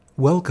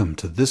Welcome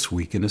to This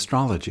Week in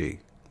Astrology.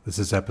 This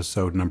is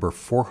episode number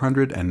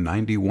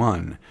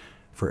 491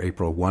 for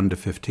April 1 to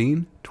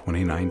 15,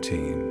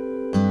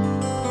 2019.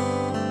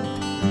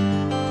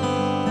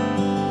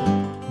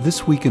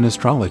 This Week in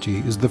Astrology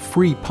is the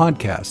free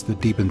podcast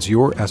that deepens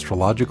your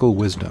astrological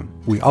wisdom.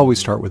 We always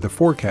start with a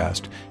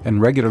forecast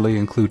and regularly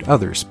include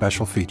other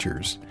special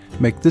features.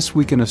 Make This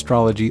Week in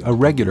Astrology a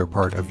regular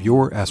part of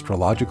your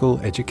astrological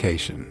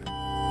education.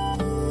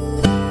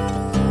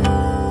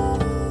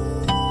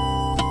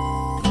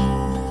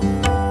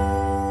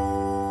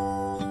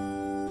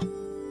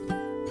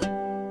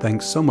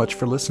 Thanks so much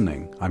for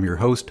listening. I'm your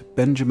host,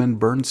 Benjamin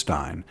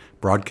Bernstein,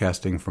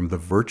 broadcasting from the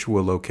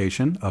virtual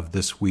location of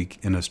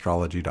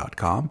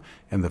thisweekinastrology.com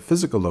and the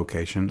physical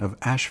location of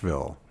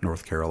Asheville,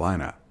 North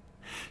Carolina.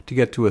 To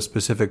get to a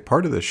specific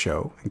part of the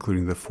show,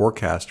 including the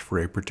forecast for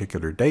a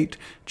particular date,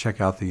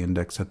 check out the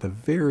index at the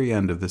very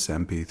end of this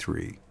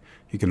MP3.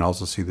 You can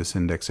also see this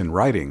index in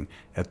writing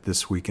at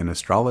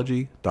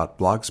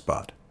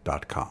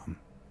thisweekinastrology.blogspot.com.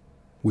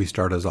 We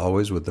start as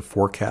always with the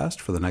forecast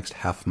for the next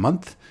half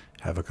month,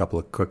 have a couple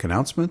of quick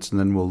announcements, and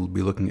then we'll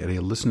be looking at a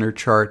listener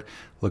chart,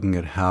 looking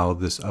at how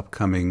this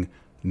upcoming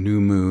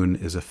new moon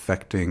is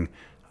affecting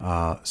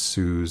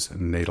Sue's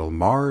natal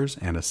Mars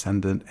and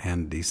ascendant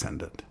and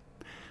descendant.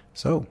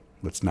 So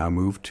let's now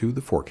move to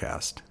the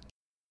forecast.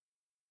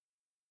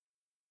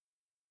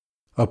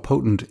 A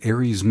potent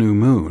Aries new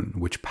moon,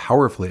 which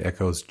powerfully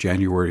echoes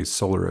January's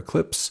solar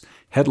eclipse,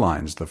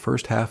 headlines the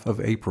first half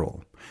of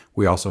April.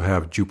 We also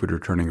have Jupiter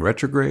turning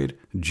retrograde,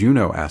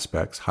 Juno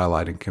aspects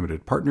highlighting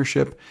committed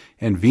partnership,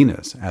 and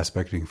Venus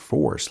aspecting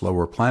 4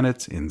 slower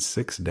planets in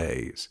 6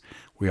 days.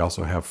 We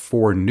also have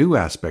 4 new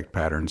aspect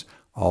patterns,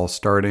 all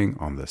starting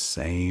on the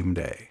same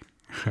day.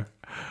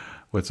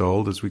 What's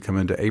old as we come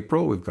into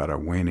April? We've got a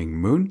waning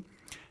moon.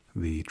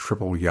 The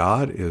triple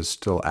yod is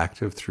still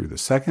active through the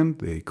 2nd.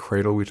 The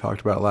cradle we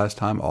talked about last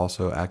time,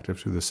 also active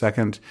through the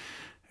 2nd.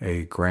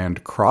 A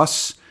grand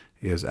cross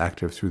is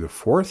active through the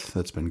 4th.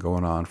 That's been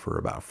going on for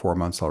about 4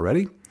 months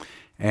already.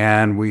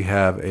 And we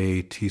have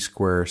a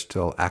T-square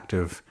still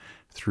active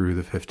through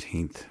the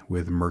 15th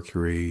with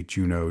Mercury,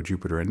 Juno,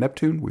 Jupiter, and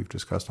Neptune. We've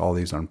discussed all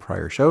these on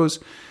prior shows.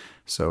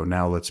 So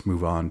now let's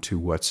move on to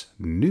what's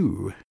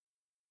new.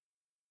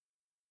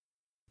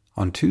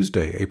 On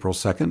Tuesday, April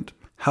 2nd,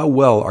 how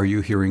well are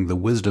you hearing the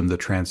wisdom that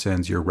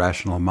transcends your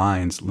rational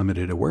mind's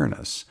limited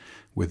awareness?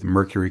 With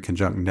Mercury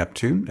conjunct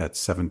Neptune at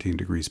 17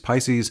 degrees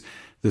Pisces,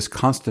 this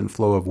constant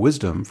flow of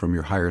wisdom from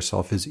your higher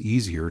self is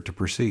easier to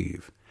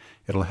perceive.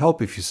 It'll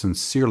help if you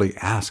sincerely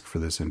ask for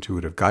this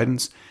intuitive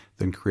guidance,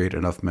 then create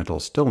enough mental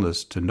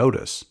stillness to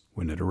notice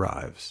when it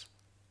arrives.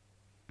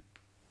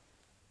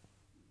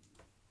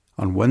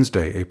 On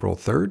Wednesday, April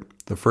 3rd,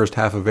 the first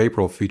half of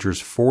April features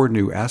 4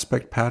 new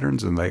aspect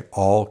patterns, and they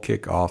all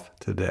kick off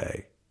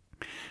today.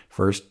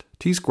 First,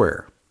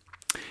 T-square.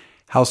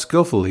 How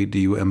skillfully do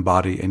you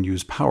embody and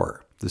use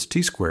power? This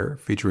T-square,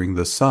 featuring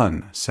the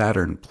Sun,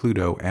 Saturn,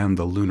 Pluto, and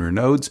the lunar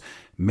nodes,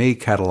 may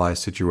catalyze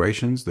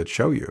situations that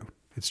show you.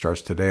 It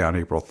starts today on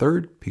April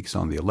 3rd, peaks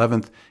on the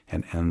 11th,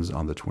 and ends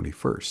on the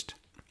 21st.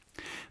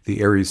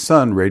 The Aries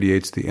Sun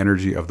radiates the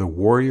energy of the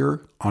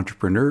warrior,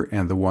 entrepreneur,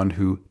 and the one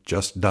who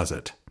just does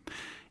it.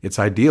 It's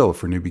ideal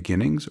for new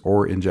beginnings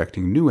or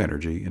injecting new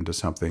energy into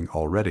something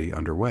already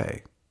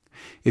underway.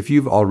 If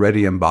you've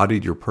already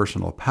embodied your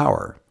personal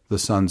power, the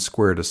Sun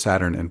square to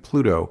Saturn and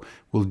Pluto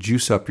will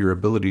juice up your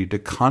ability to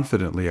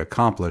confidently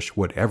accomplish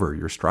whatever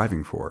you're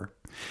striving for.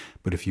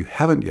 But if you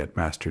haven't yet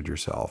mastered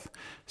yourself,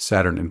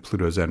 Saturn and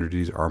Pluto's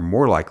energies are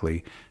more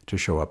likely to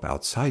show up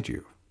outside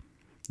you.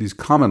 These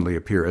commonly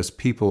appear as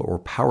people or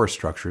power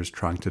structures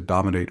trying to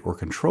dominate or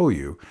control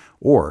you,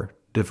 or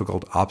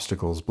difficult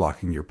obstacles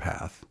blocking your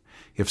path.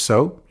 If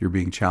so, you're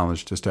being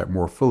challenged to step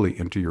more fully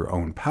into your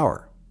own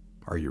power.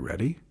 Are you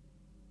ready?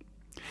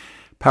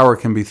 Power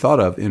can be thought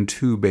of in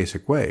 2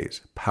 basic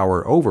ways.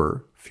 Power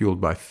over, fueled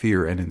by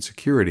fear and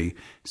insecurity,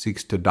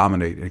 seeks to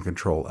dominate and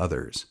control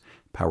others.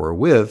 Power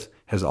with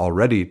has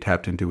already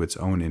tapped into its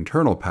own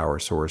internal power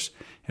source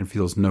and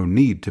feels no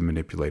need to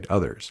manipulate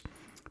others.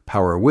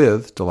 Power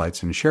with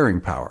delights in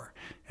sharing power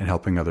and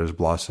helping others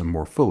blossom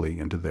more fully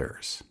into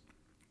theirs.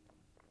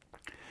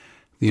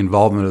 The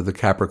involvement of the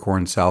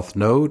Capricorn South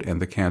Node and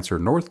the Cancer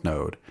North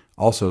Node,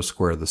 also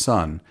square the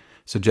Sun,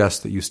 suggests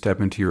that you step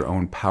into your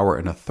own power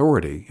and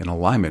authority in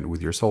alignment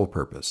with your soul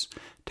purpose.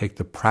 Take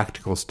the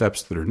practical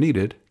steps that are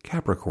needed,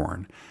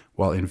 Capricorn,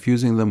 while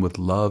infusing them with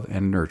love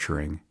and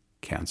nurturing,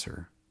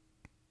 Cancer.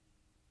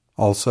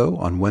 Also,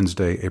 on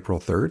Wednesday, April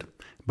 3rd,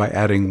 by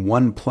adding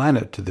 1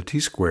 planet to the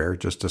T-square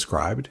just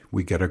described,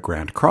 we get a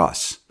grand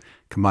cross.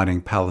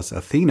 Combining Pallas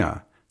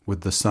Athena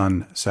with the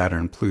Sun,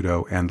 Saturn,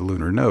 Pluto, and the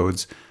lunar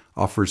nodes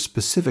offers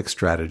specific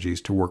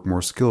strategies to work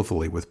more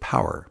skillfully with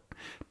power.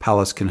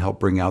 Pallas can help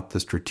bring out the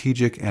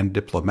strategic and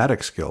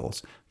diplomatic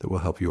skills that will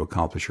help you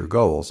accomplish your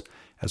goals,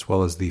 as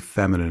well as the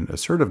feminine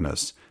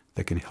assertiveness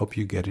that can help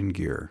you get in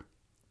gear.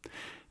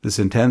 This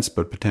intense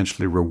but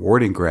potentially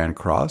rewarding Grand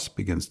Cross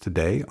begins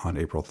today on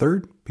April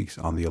 3rd, peaks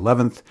on the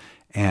 11th,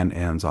 and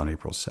ends on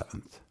April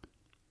 7th.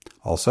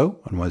 Also,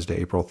 on Wednesday,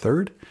 April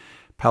 3rd,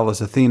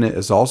 Pallas Athena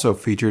is also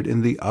featured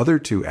in the other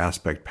two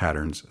aspect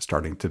patterns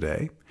starting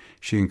today.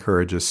 She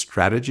encourages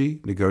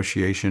strategy,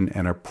 negotiation,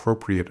 and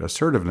appropriate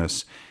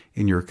assertiveness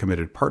in your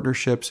committed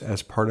partnerships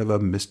as part of a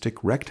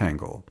mystic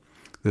rectangle.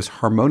 This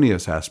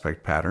harmonious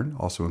aspect pattern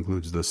also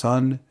includes the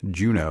Sun,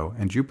 Juno,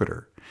 and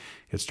Jupiter.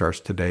 It starts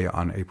today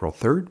on April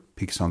 3rd,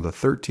 peaks on the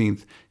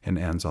 13th, and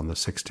ends on the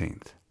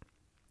 16th.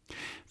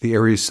 The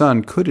Aries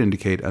Sun could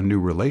indicate a new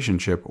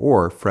relationship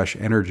or fresh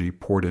energy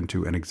poured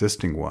into an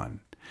existing one.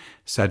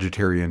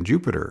 Sagittarian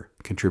Jupiter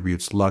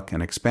contributes luck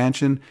and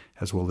expansion,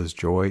 as well as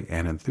joy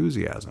and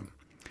enthusiasm.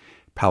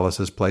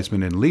 Pallas's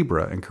placement in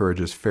Libra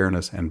encourages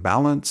fairness and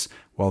balance,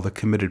 while the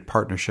committed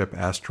partnership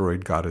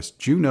asteroid goddess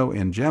Juno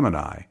in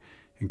Gemini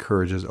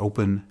encourages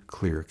open,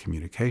 clear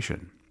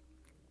communication.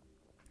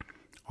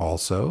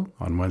 Also,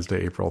 on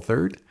Wednesday, April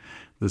 3rd,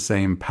 the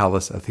same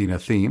Pallas Athena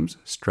themes,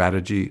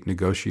 strategy,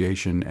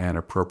 negotiation, and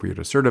appropriate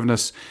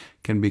assertiveness,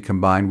 can be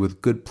combined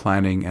with good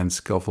planning and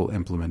skillful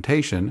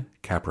implementation,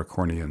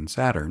 Capricornian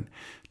Saturn,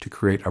 to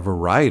create a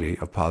variety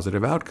of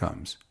positive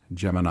outcomes,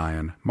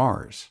 Geminian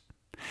Mars.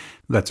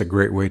 That's a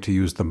great way to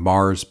use the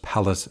Mars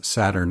Pallas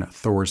Saturn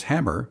Thor's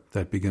hammer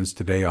that begins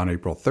today on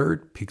April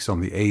 3rd, peaks on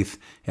the 8th,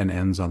 and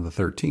ends on the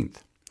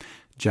 13th.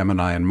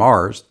 Gemini and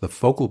Mars, the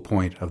focal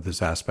point of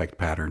this aspect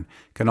pattern,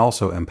 can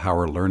also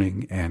empower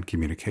learning and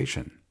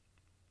communication.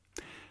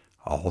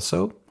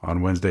 Also,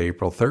 on Wednesday,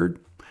 April 3rd,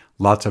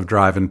 lots of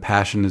drive and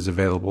passion is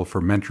available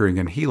for mentoring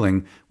and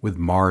healing with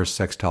Mars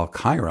sextile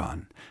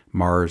Chiron,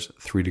 Mars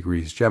 3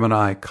 degrees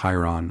Gemini,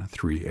 Chiron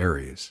 3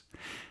 Aries.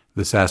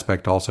 This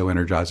aspect also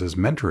energizes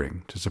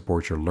mentoring to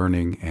support your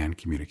learning and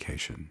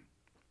communication.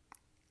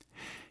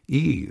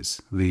 Ease,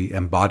 the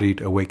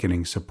embodied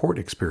awakening support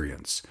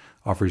experience,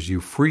 offers you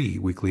free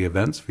weekly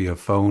events via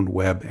phone,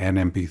 web, and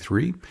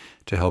MP3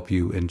 to help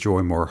you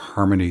enjoy more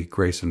harmony,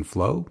 grace, and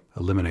flow,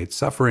 eliminate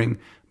suffering,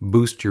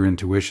 boost your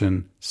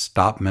intuition,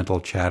 stop mental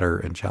chatter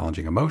and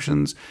challenging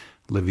emotions,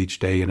 live each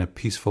day in a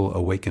peaceful,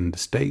 awakened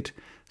state,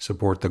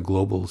 support the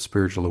global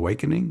spiritual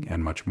awakening,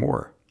 and much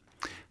more.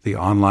 The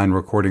online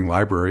recording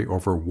library,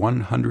 over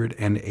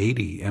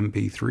 180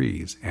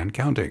 MP3s and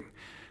counting,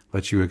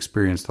 lets you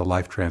experience the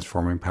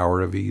life-transforming power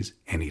of ease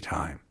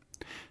anytime.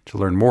 To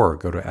learn more,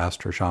 go to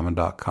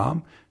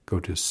astroshaman.com, go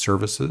to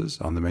Services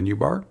on the menu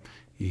bar.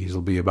 Ease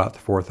will be about the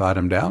fourth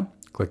item down.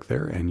 Click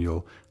there and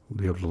you'll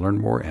be able to learn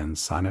more and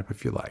sign up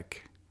if you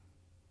like.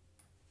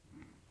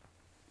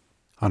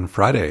 On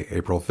Friday,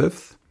 April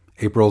 5th,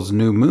 April's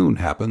new moon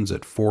happens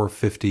at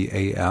 4:50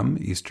 a.m.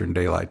 Eastern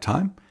Daylight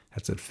Time.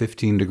 That's at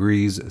 15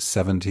 degrees,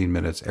 17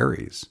 minutes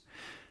Aries.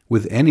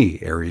 With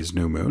any Aries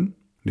new moon,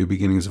 new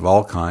beginnings of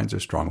all kinds are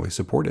strongly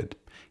supported.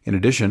 In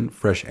addition,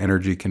 fresh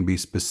energy can be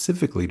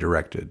specifically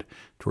directed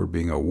toward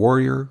being a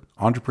warrior,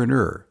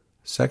 entrepreneur,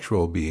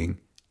 sexual being,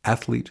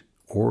 athlete,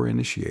 or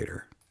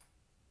initiator.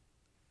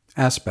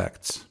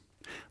 Aspects.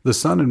 The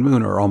Sun and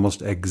Moon are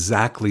almost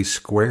exactly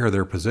square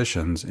their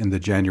positions in the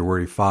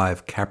January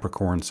 5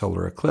 Capricorn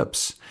solar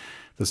eclipse.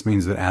 This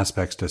means that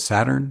aspects to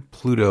Saturn,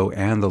 Pluto,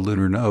 and the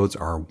lunar nodes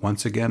are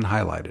once again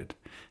highlighted.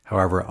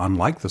 However,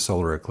 unlike the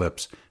solar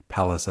eclipse,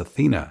 Pallas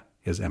Athena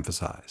is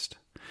emphasized.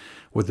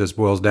 What this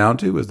boils down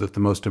to is that the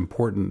most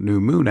important new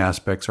moon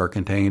aspects are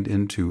contained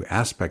into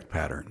aspect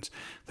patterns.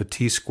 The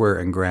T-square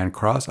and Grand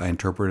Cross I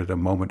interpreted a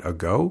moment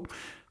ago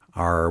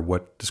are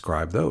what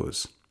describe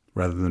those.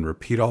 Rather than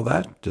repeat all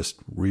that, just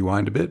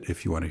rewind a bit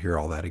if you want to hear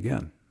all that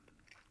again.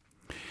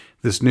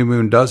 This new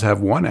moon does have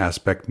one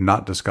aspect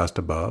not discussed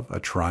above, a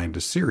trine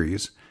to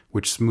Ceres,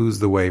 which smooths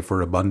the way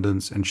for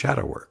abundance and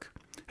shadow work.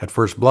 At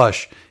first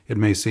blush, it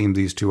may seem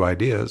these two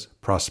ideas,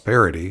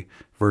 prosperity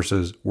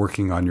versus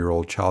working on your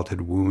old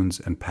childhood wounds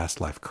and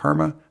past life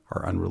karma,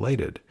 are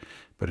unrelated.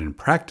 But in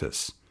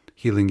practice,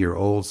 healing your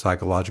old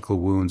psychological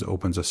wounds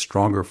opens a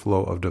stronger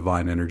flow of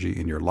divine energy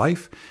in your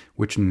life,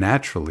 which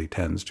naturally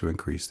tends to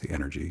increase the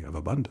energy of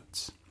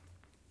abundance.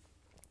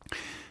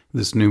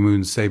 This new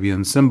moon's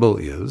Sabian symbol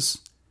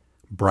is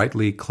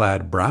brightly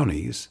clad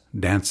brownies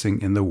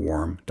dancing in the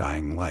warm,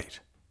 dying light.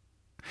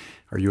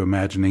 Are you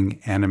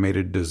imagining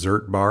animated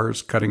dessert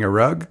bars cutting a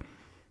rug?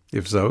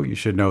 If so, you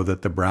should know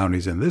that the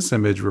brownies in this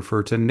image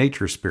refer to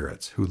nature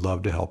spirits who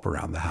love to help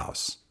around the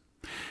house.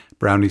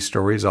 Brownie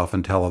stories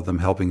often tell of them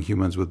helping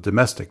humans with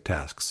domestic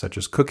tasks such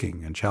as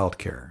cooking and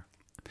childcare.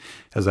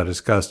 As I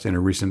discussed in a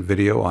recent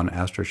video on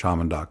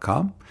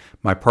astroshaman.com,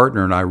 my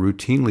partner and I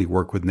routinely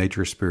work with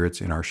nature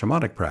spirits in our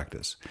shamanic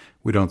practice.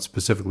 We don't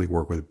specifically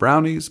work with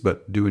brownies,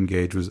 but do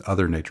engage with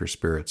other nature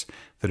spirits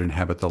that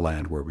inhabit the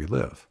land where we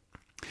live.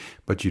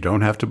 But you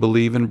don't have to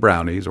believe in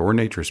brownies or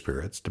nature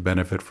spirits to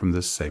benefit from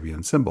this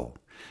Sabian symbol.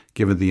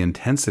 Given the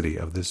intensity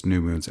of this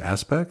new moon's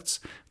aspects,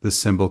 this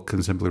symbol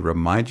can simply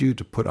remind you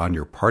to put on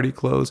your party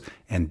clothes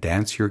and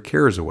dance your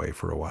cares away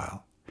for a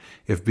while.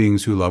 If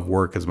beings who love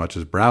work as much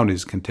as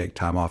brownies can take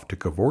time off to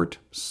cavort,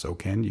 so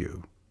can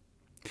you.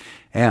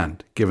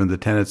 And given the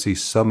tendency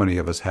so many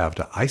of us have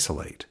to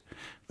isolate,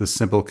 this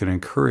symbol can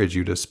encourage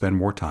you to spend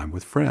more time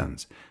with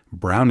friends.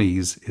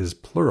 Brownies is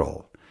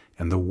plural,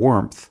 and the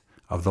warmth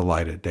of the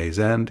light at day's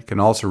end can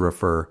also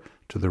refer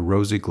to the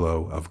rosy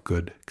glow of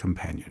good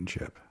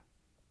companionship.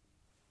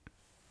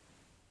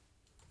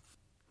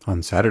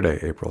 On Saturday,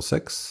 April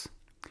 6th,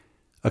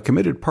 a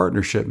committed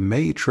partnership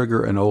may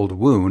trigger an old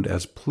wound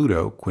as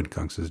Pluto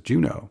quincunxes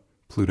Juno.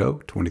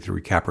 Pluto,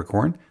 23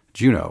 Capricorn,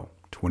 Juno,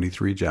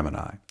 23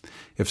 Gemini.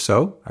 If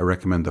so, I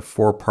recommend the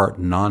 4-part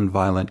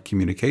nonviolent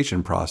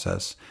communication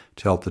process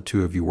to help the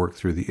two of you work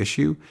through the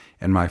issue,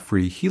 and my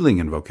free healing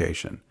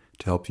invocation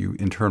to help you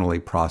internally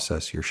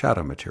process your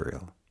shadow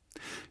material.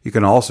 You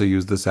can also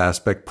use this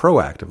aspect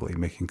proactively,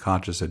 making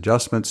conscious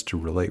adjustments to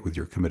relate with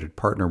your committed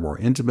partner more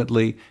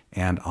intimately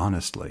and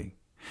honestly.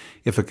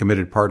 If a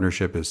committed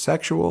partnership is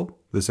sexual,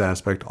 this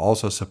aspect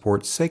also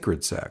supports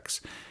sacred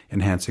sex,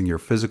 enhancing your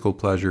physical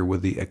pleasure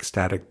with the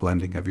ecstatic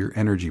blending of your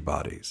energy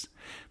bodies.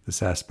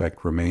 This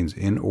aspect remains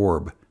in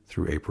orb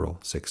through April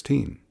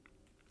 16.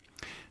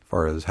 As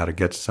far as how to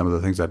get to some of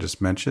the things I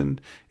just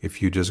mentioned,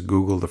 if you just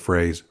Google the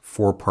phrase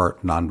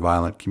 4-part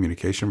nonviolent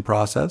communication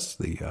process,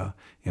 the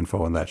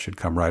info on that should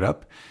come right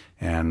up.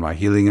 And my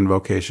healing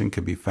invocation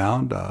can be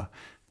found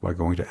by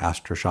going to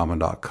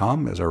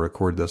astroshaman.com. As I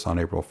record this on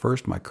April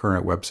 1st, my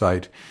current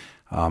website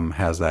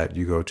has that.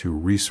 You go to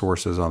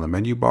resources on the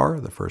menu bar.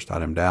 The first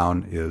item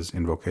down is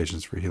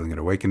Invocations for Healing and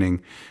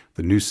Awakening.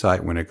 The new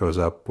site, when it goes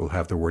up, will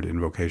have the word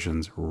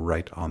invocations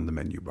right on the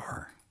menu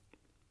bar.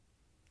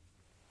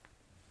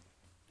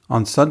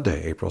 On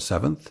Sunday, April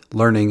 7th,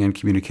 learning and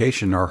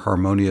communication are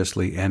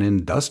harmoniously and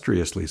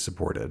industriously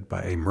supported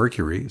by a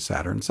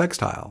Mercury-Saturn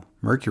sextile.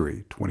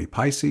 Mercury, 20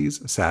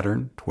 Pisces,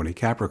 Saturn, 20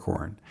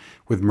 Capricorn.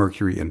 With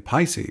Mercury in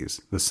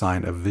Pisces, the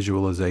sign of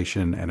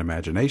visualization and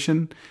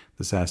imagination,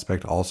 this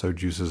aspect also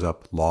juices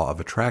up law of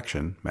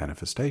attraction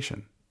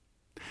manifestation.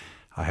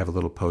 I have a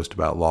little post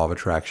about law of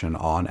attraction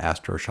on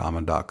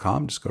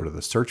astroshaman.com. Just go to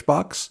the search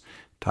box,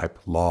 type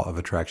law of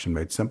attraction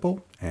made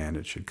simple, and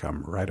it should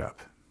come right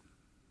up.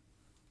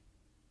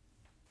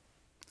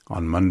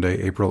 On Monday,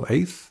 April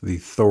 8th, the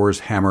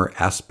Thor's Hammer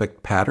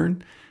aspect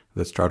pattern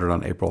that started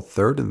on April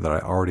 3rd and that I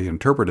already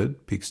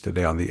interpreted peaks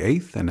today on the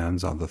 8th and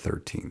ends on the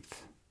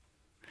 13th.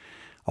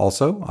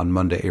 Also, on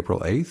Monday, April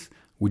 8th,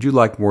 would you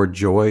like more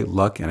joy,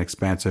 luck, and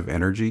expansive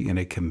energy in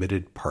a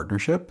committed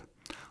partnership?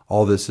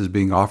 All this is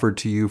being offered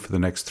to you for the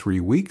next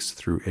 3 weeks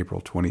through April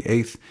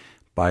 28th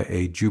by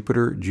a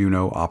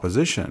Jupiter-Juno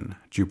opposition.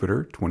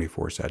 Jupiter,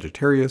 24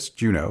 Sagittarius,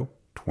 Juno,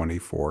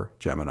 24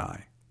 Gemini.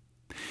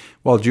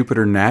 While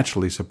Jupiter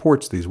naturally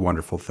supports these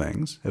wonderful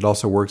things, it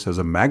also works as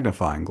a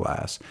magnifying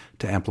glass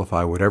to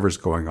amplify whatever's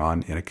going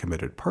on in a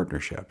committed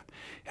partnership.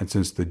 And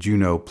since the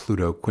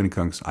Juno-Pluto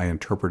quincunx I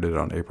interpreted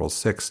on April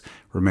 6th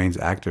remains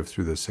active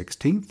through the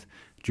 16th,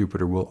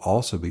 Jupiter will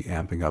also be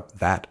amping up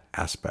that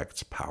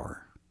aspect's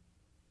power.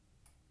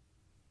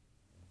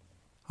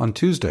 On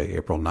Tuesday,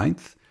 April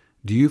 9th,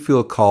 do you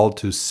feel called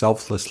to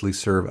selflessly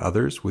serve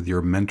others with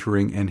your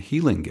mentoring and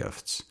healing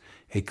gifts?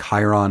 A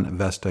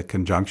Chiron-Vesta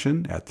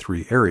conjunction at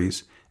 3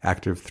 Aries,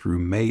 active through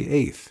May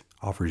 8th,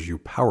 offers you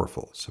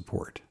powerful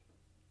support.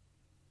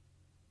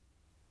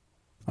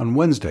 On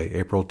Wednesday,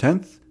 April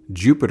 10th,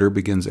 Jupiter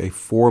begins a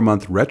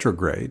 4-month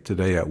retrograde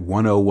today at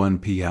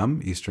 1:01 p.m.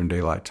 Eastern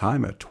Daylight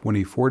Time at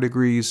 24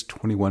 degrees,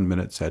 21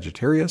 minutes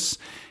Sagittarius,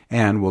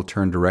 and will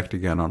turn direct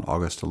again on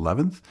August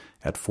 11th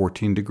at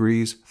 14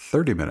 degrees,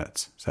 30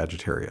 minutes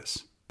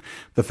Sagittarius.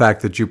 The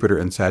fact that Jupiter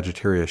and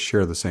Sagittarius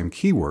share the same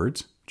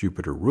keywords,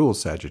 Jupiter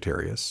rules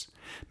Sagittarius,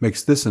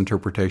 makes this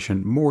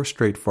interpretation more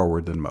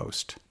straightforward than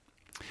most.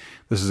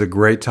 This is a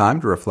great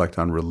time to reflect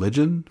on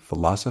religion,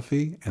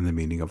 philosophy, and the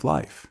meaning of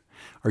life.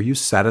 Are you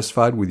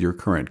satisfied with your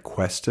current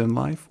quest in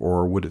life,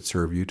 or would it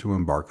serve you to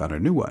embark on a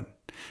new one?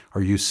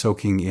 Are you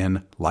soaking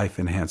in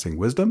life-enhancing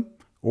wisdom,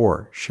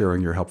 or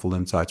sharing your helpful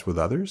insights with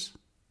others?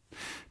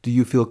 Do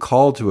you feel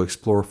called to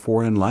explore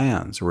foreign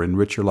lands or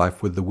enrich your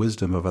life with the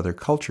wisdom of other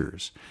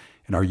cultures?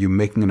 And are you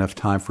making enough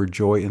time for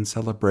joy and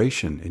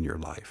celebration in your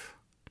life?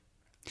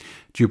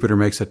 Jupiter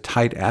makes a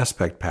tight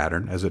aspect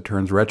pattern as it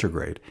turns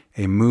retrograde,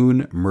 a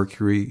Moon,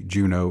 Mercury,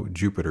 Juno,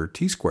 Jupiter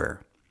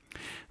T-square.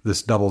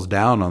 This doubles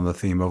down on the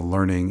theme of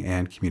learning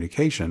and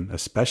communication,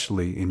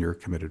 especially in your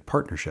committed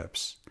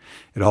partnerships.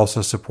 It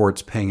also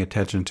supports paying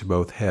attention to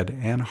both head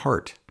and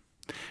heart.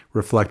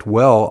 Reflect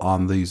well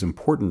on these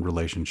important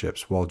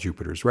relationships while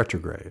Jupiter's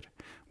retrograde.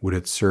 Would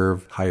it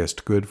serve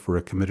highest good for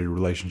a committed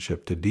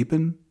relationship to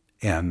deepen,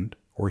 end,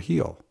 or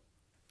heal?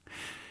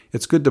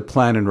 It's good to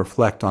plan and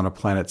reflect on a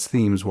planet's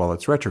themes while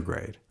it's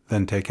retrograde,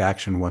 then take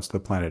action once the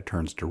planet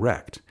turns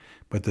direct.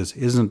 But this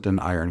isn't an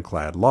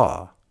ironclad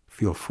law.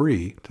 Feel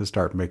free to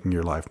start making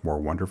your life more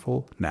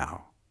wonderful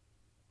now.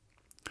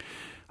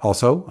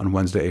 Also, on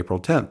Wednesday, April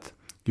 10th,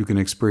 you can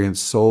experience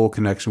soul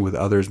connection with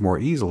others more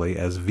easily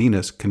as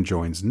Venus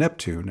conjoins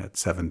Neptune at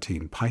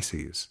 17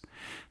 Pisces.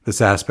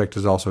 This aspect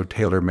is also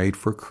tailor-made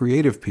for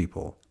creative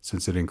people,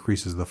 since it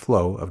increases the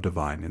flow of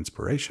divine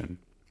inspiration.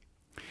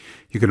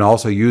 You can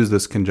also use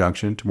this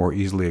conjunction to more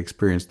easily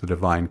experience the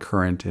divine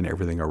current in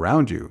everything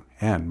around you,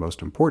 and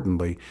most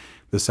importantly,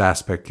 this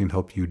aspect can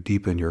help you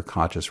deepen your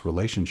conscious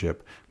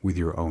relationship with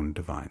your own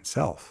divine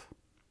self.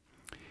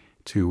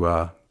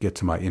 to get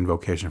to my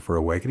invocation for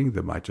awakening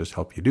that might just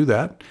help you do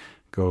that,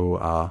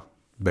 go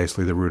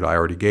basically the route I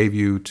already gave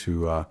you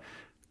to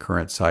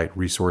current site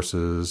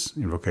resources,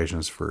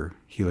 invocations for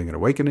healing and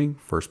awakening.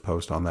 First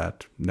post on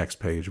that next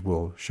page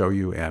will show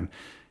you, and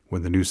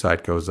when the new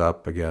site goes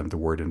up, again, the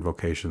word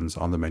invocations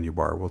on the menu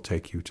bar will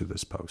take you to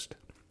this post.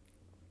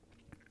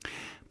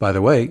 By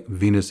the way,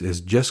 Venus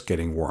is just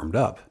getting warmed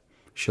up.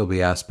 She'll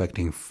be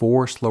aspecting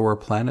 4 slower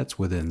planets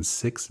within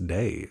 6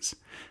 days.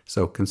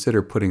 So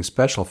consider putting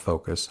special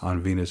focus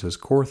on Venus's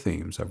core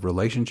themes of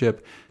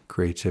relationship,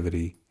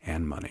 creativity,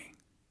 and money.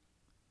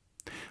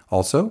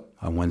 Also,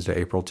 on Wednesday,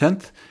 April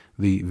 10th,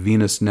 the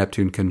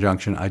Venus-Neptune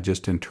conjunction I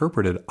just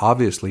interpreted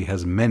obviously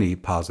has many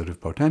positive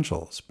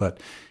potentials, but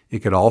it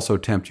could also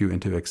tempt you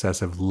into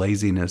excessive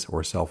laziness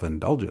or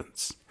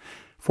self-indulgence.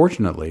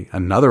 Fortunately,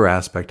 another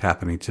aspect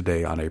happening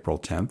today on April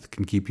 10th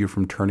can keep you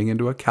from turning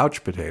into a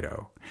couch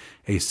potato.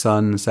 A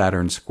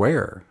Sun-Saturn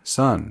square,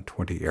 Sun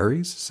 20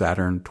 Aries,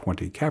 Saturn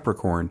 20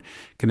 Capricorn,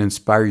 can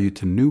inspire you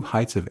to new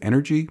heights of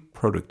energy,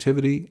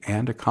 productivity,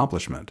 and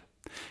accomplishment.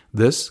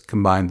 This,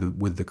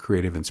 combined with the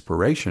creative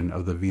inspiration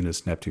of the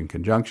Venus-Neptune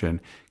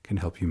conjunction, can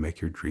help you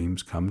make your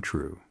dreams come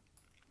true.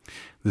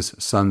 This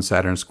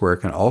Sun-Saturn square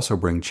can also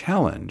bring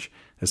challenge,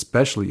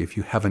 especially if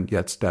you haven't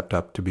yet stepped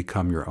up to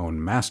become your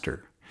own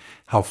master.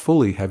 How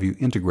fully have you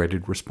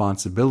integrated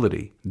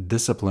responsibility,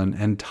 discipline,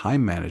 and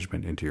time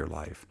management into your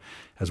life,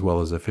 as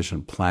well as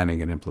efficient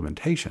planning and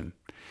implementation?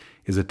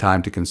 Is it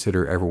time to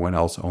consider everyone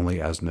else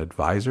only as an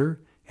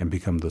advisor and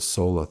become the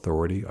sole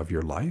authority of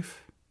your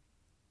life?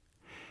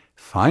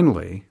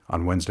 Finally,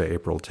 on Wednesday,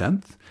 April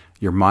 10th,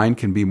 your mind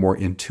can be more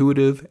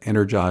intuitive,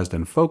 energized,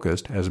 and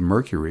focused as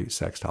Mercury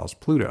sextiles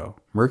Pluto.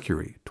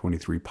 Mercury,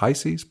 23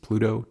 Pisces,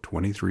 Pluto,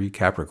 23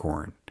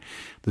 Capricorn.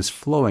 This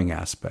flowing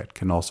aspect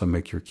can also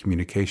make your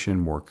communication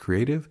more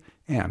creative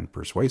and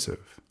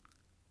persuasive.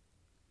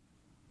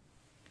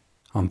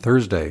 On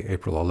Thursday,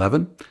 April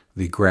 11th,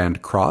 the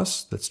Grand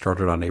Cross that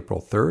started on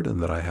April 3rd and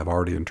that I have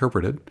already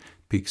interpreted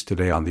peaks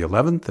today on the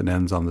 11th and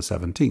ends on the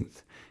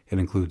 17th. It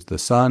includes the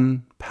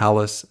Sun,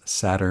 Pallas,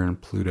 Saturn,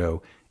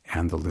 Pluto,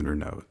 and the lunar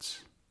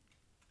nodes.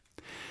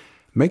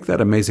 Make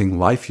that amazing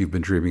life you've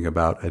been dreaming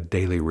about a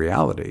daily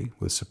reality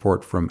with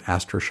support from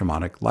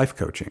Astro-Shamanic Life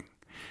Coaching.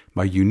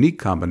 My unique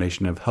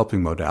combination of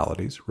helping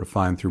modalities,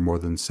 refined through more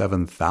than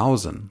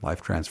 7,000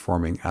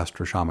 life-transforming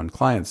Astro-Shaman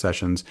client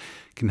sessions,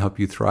 can help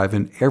you thrive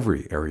in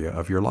every area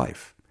of your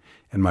life.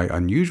 And my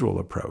unusual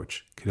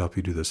approach can help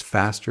you do this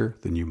faster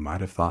than you might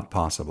have thought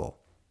possible.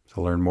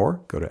 To learn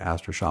more, go to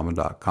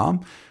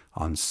astroshaman.com.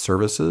 On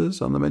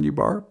Services on the menu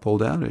bar, pull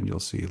down and you'll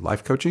see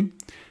Life Coaching.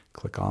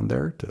 Click on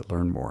there to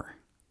learn more.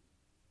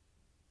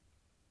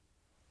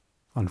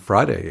 On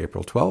Friday,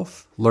 April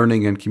 12th,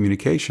 learning and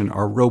communication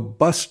are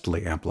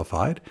robustly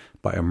amplified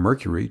by a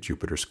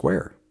Mercury-Jupiter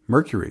square.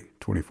 Mercury,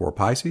 24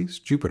 Pisces,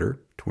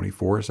 Jupiter,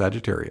 24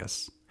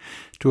 Sagittarius.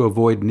 To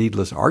avoid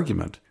needless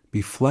argument,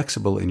 be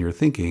flexible in your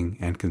thinking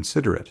and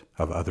considerate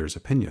of others'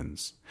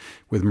 opinions.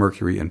 With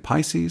Mercury in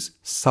Pisces,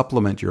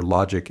 supplement your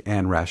logic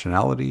and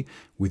rationality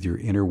with your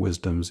inner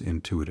wisdom's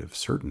intuitive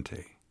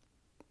certainty.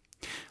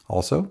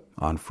 Also,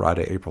 on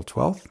Friday, April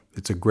 12th,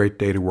 it's a great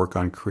day to work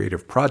on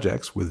creative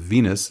projects with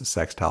Venus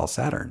sextile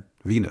Saturn.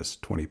 Venus,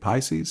 20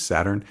 Pisces,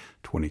 Saturn,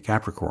 20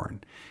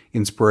 Capricorn.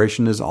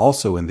 Inspiration is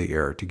also in the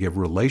air to give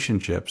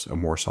relationships a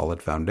more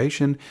solid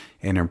foundation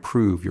and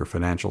improve your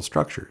financial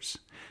structures.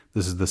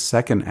 This is the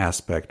second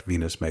aspect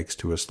Venus makes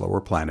to a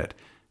slower planet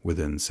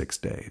within 6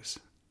 days.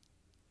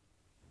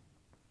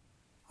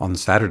 On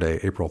Saturday,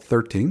 April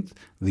 13th,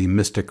 the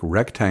mystic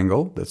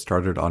rectangle that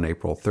started on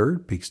April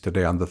 3rd peaks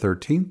today on the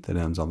 13th and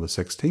ends on the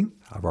 16th.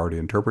 I've already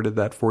interpreted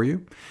that for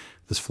you.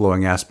 This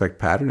flowing aspect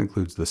pattern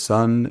includes the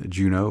Sun,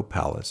 Juno,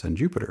 Pallas, and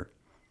Jupiter.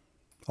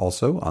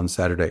 Also, on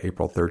Saturday,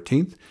 April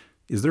 13th,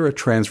 is there a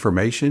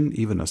transformation,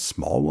 even a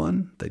small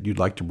one, that you'd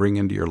like to bring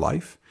into your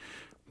life?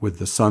 With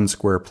the Sun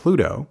square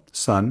Pluto,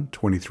 Sun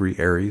 23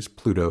 Aries,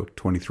 Pluto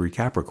 23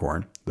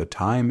 Capricorn, the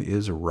time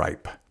is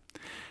ripe.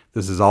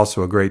 This is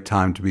also a great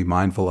time to be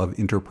mindful of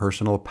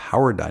interpersonal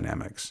power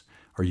dynamics.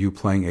 Are you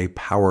playing a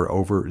power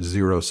over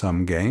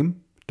zero-sum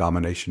game,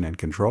 domination and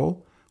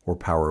control, or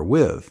power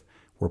with,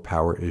 where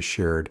power is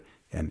shared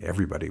and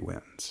everybody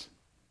wins?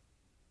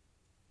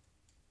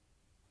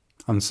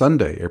 On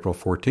Sunday, April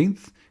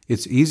 14th,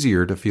 it's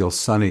easier to feel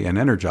sunny and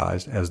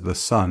energized as the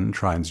Sun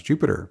trines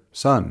Jupiter.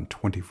 Sun,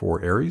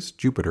 24 Aries,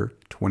 Jupiter,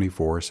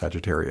 24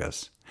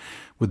 Sagittarius.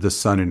 With the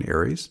Sun in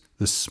Aries,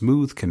 the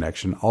smooth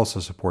connection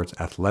also supports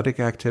athletic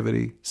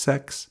activity,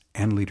 sex,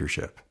 and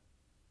leadership.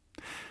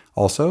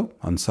 Also,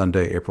 on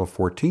Sunday, April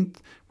 14th,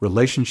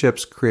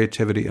 relationships,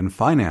 creativity, and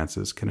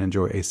finances can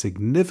enjoy a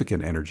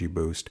significant energy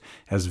boost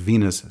as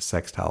Venus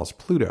sextiles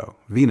Pluto.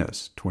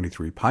 Venus,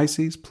 23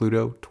 Pisces,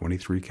 Pluto,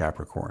 23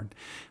 Capricorn.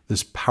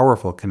 This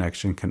powerful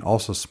connection can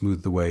also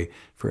smooth the way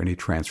for any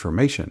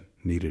transformation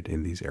needed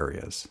in these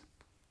areas.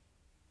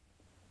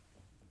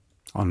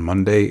 On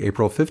Monday,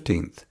 April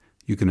 15th,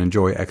 You can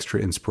enjoy extra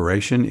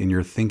inspiration in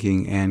your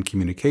thinking and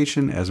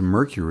communication as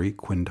Mercury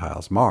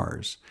quintiles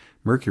Mars.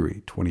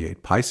 Mercury,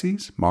 28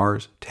 Pisces,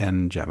 Mars,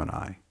 10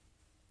 Gemini.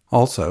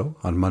 Also,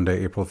 on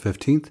Monday, April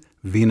 15th,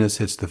 Venus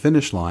hits the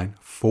finish line,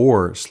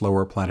 4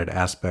 slower planet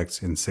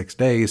aspects in 6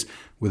 days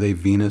with a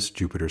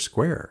Venus-Jupiter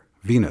square.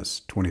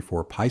 Venus,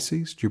 24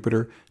 Pisces,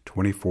 Jupiter,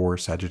 24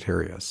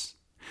 Sagittarius.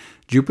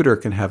 Jupiter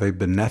can have a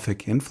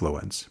benefic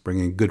influence,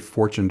 bringing good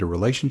fortune to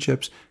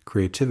relationships,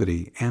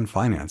 creativity, and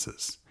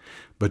finances.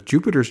 But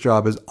Jupiter's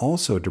job is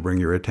also to bring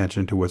your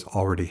attention to what's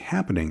already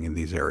happening in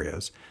these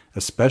areas,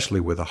 especially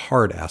with a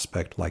hard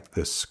aspect like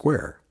this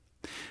square.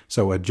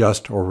 So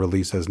adjust or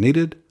release as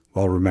needed,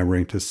 while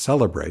remembering to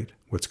celebrate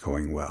what's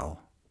going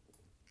well.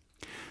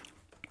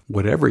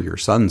 Whatever your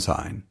sun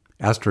sign,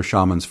 Astro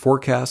Shaman's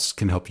forecasts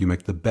can help you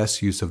make the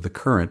best use of the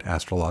current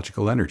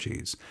astrological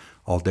energies.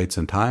 All dates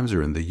and times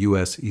are in the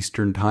U.S.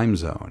 Eastern Time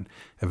Zone.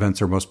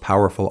 Events are most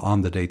powerful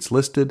on the dates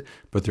listed,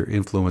 but their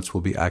influence will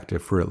be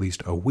active for at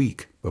least a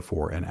week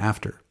before and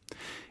after.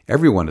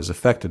 Everyone is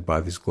affected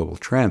by these global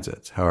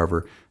transits.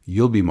 However,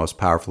 you'll be most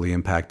powerfully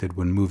impacted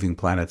when moving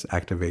planets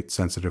activate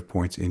sensitive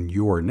points in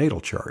your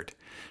natal chart.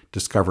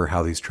 Discover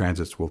how these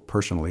transits will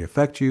personally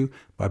affect you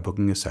by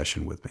booking a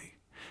session with me.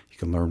 You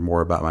can learn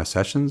more about my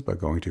sessions by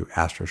going to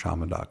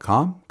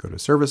astroshaman.com, go to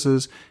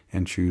Services,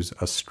 and choose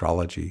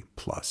Astrology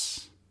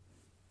Plus.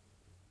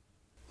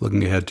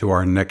 Looking ahead to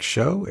our next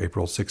show,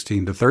 April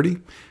 16 to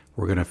 30,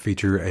 we're going to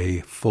feature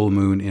a full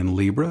moon in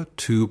Libra,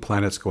 2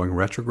 planets going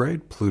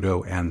retrograde,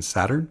 Pluto and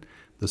Saturn.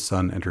 The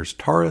Sun enters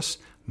Taurus,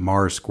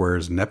 Mars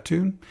squares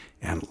Neptune,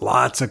 and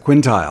lots of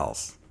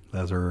quintiles.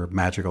 Those are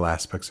magical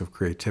aspects of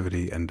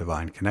creativity and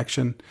divine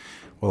connection.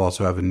 We'll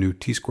also have a new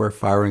T-square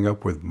firing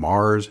up with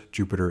Mars,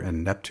 Jupiter,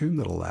 and Neptune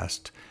that'll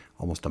last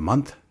almost a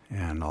month,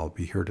 and I'll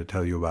be here to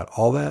tell you about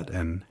all that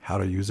and how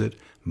to use it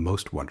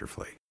most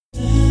wonderfully.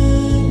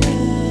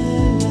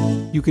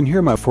 You can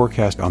hear my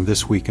forecast on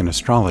This Week in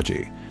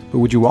Astrology, but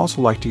would you also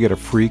like to get a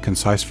free,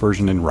 concise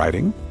version in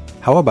writing?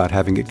 How about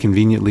having it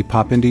conveniently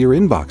pop into your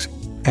inbox?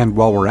 And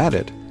while we're at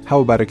it,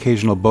 how about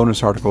occasional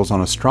bonus articles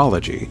on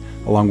astrology,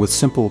 along with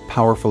simple,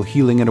 powerful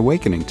healing and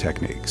awakening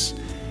techniques?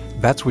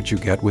 That's what you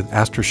get with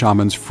Astro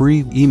Shaman's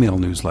free email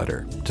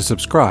newsletter. To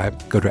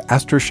subscribe, go to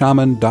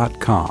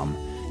astroshaman.com.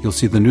 You'll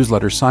see the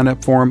newsletter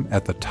sign-up form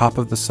at the top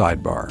of the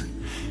sidebar.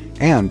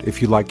 And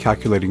if you like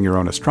calculating your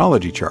own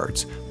astrology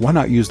charts, why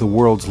not use the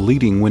world's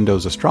leading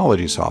Windows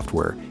astrology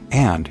software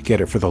and get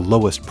it for the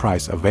lowest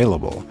price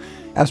available?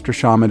 Astro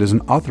Shaman is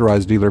an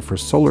authorized dealer for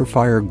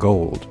SolarFire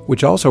Gold,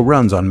 which also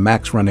runs on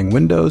Macs running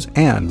Windows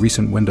and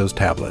recent Windows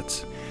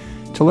tablets.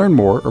 To learn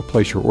more or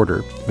place your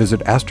order, visit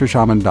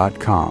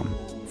astroshaman.com.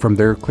 From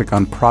there, click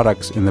on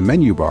Products in the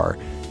menu bar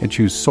and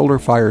choose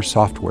SolarFire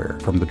Software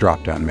from the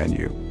drop-down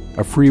menu.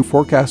 A free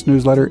forecast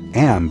newsletter,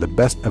 and the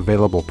best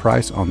available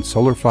price on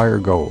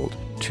SolarFire Gold.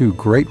 2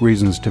 great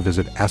reasons to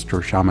visit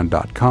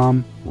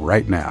astroshaman.com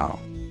right now.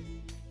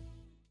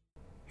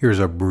 Here's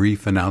a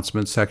brief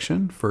announcement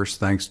section. First,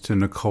 thanks to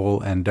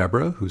Nicole and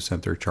Deborah, who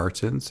sent their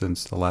charts in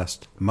since the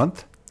last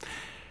month.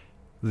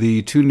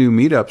 The 2 new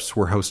meetups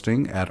we're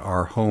hosting at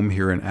our home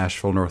here in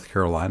Asheville, North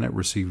Carolina,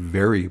 received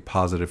very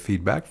positive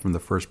feedback from the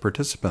first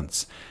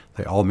participants.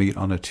 They all meet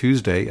on a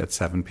Tuesday at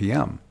 7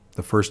 p.m.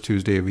 The first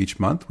Tuesday of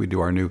each month, we do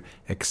our new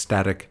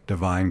Ecstatic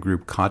Divine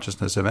Group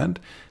Consciousness event.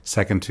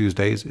 Second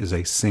Tuesdays is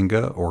a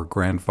Singa or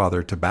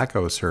Grandfather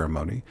Tobacco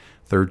ceremony.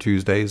 Third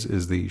Tuesdays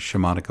is the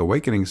Shamanic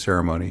Awakening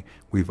ceremony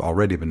we've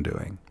already been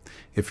doing.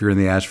 If you're in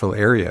the Asheville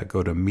area,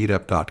 go to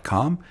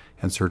meetup.com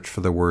and search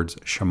for the words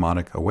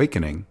Shamanic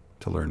Awakening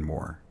to learn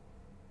more.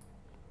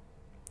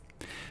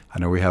 I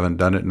know we haven't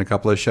done it in a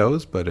couple of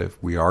shows, but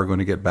if we are going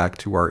to get back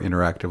to our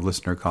interactive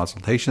listener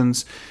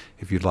consultations,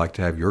 if you'd like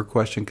to have your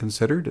question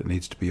considered, it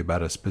needs to be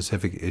about a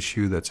specific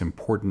issue that's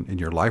important in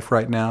your life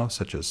right now,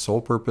 such as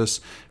soul purpose,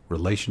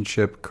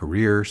 relationship,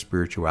 career,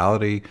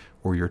 spirituality,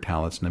 or your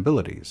talents and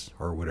abilities,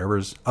 or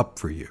whatever's up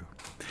for you.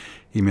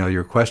 Email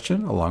your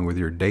question along with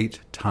your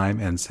date,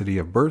 time, and city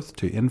of birth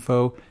to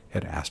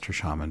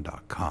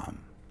info@astroshaman.com.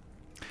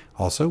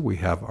 Also, we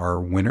have our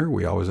winner.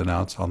 We always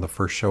announce on the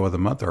first show of the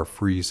month our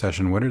free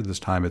session winner. This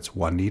time it's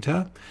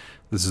Juanita.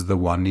 This is the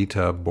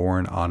Juanita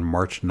born on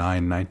March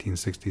 9,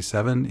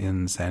 1967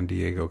 in San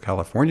Diego,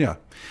 California.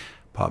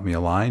 Pop me a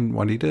line,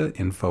 Juanita,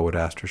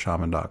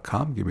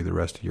 info@astroshaman.com. Give me the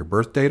rest of your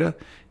birth data,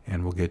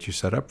 and we'll get you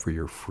set up for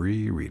your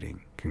free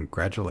reading.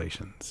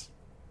 Congratulations.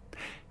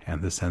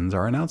 And this ends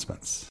our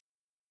announcements.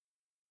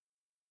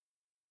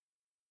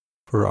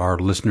 For our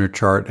listener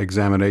chart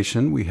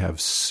examination, we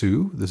have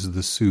Sue. This is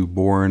the Sue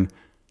born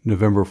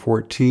November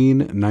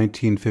 14,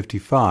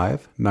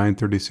 1955,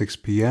 9:36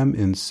 p.m.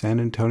 in San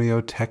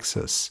Antonio,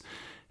 Texas.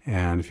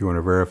 And if you want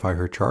to verify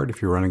her chart,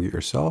 if you're running it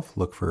yourself,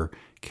 look for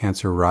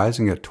Cancer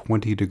rising at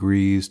 20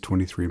 degrees,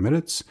 23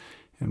 minutes,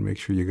 and make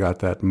sure you got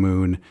that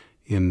moon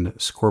in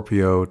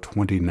Scorpio,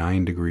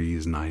 29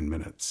 degrees, 9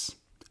 minutes.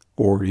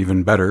 Or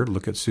even better,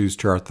 look at Sue's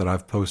chart that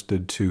I've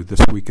posted to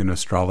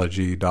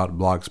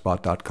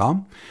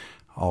thisweekinastrology.blogspot.com.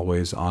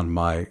 Always on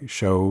my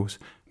shows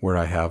where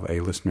I have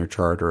a listener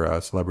chart or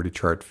a celebrity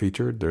chart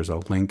featured. There's a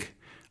link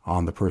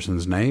on the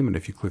person's name, and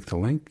if you click the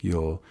link,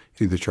 you'll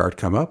see the chart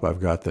come up. I've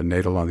got the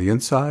natal on the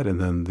inside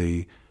and then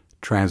the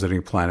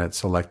transiting planets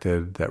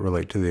selected that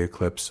relate to the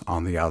eclipse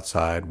on the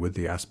outside with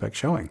the aspect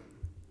showing.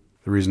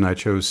 The reason I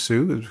chose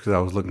Sue is because I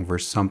was looking for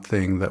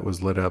something that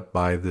was lit up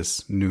by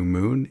this new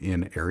moon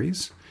in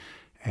Aries,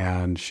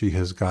 and she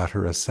has got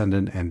her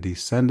ascendant and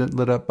descendant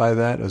lit up by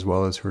that, as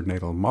well as her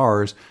natal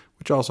Mars,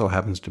 which also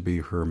happens to be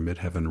her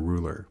midheaven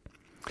ruler.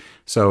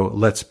 So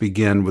let's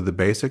begin with the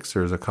basics.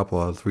 There's a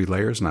couple of 3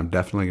 layers, and I'm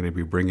definitely going to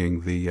be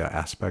bringing the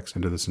aspects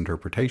into this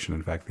interpretation.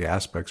 In fact, the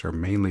aspects are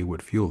mainly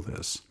what fuel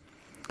this.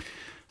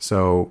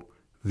 So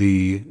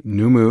the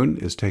new moon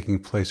is taking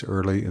place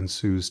early in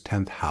Sue's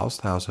 10th house,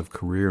 the house of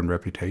career and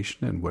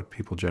reputation and what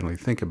people generally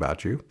think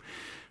about you.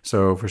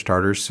 So for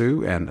starters,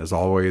 Sue, and as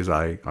always,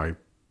 I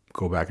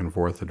go back and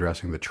forth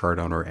addressing the chart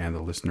owner and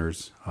the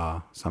listeners,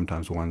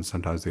 sometimes one,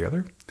 sometimes the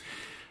other.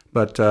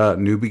 But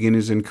new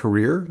beginnings in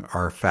career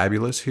are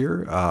fabulous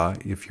here.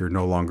 If you're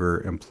no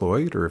longer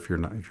employed, or if you're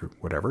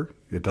whatever,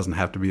 it doesn't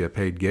have to be a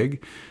paid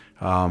gig.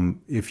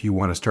 If you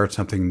want to start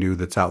something new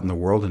that's out in the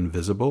world and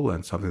visible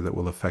and something that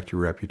will affect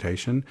your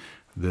reputation,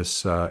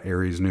 this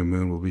Aries new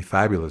moon will be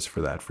fabulous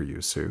for that for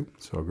you, Sue.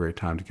 So a great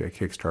time to get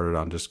kick-started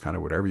on just kind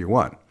of whatever you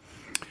want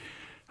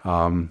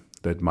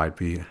that might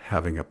be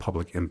having a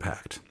public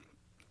impact.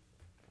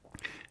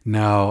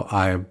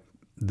 Now,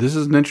 this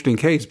is an interesting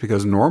case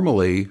because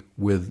normally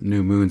with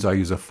new moons, I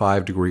use a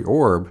 5-degree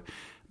orb,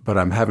 but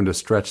I'm having to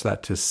stretch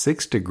that to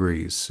 6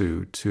 degrees,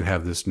 Sue, to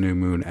have this new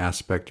moon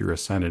aspect your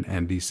ascendant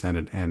and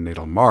descendant and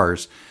natal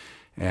Mars.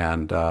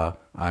 And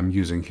I'm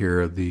using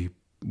here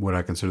what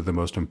I consider the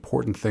most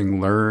important thing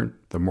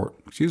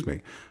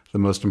the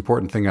most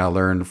important thing I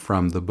learned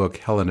from the book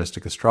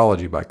Hellenistic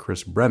Astrology by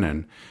Chris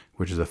Brennan,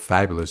 which is a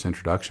fabulous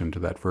introduction to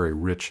that very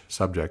rich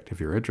subject if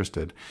you're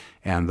interested.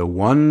 And the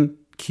one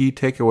key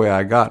takeaway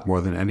I got more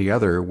than any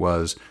other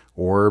was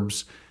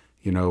orbs.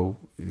 You know,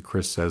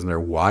 Chris says in there,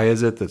 why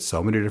is it that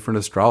so many different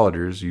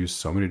astrologers use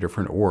so many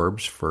different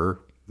orbs for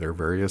their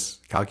various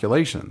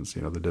calculations?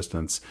 You know, the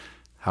distance,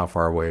 how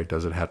far away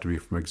does it have to be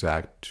from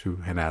exact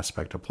to an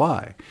aspect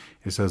apply?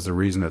 He says the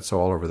reason it's so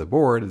all over the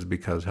board is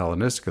because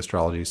Hellenistic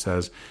astrology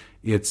says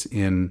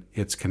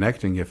it's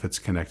connecting if it's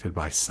connected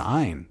by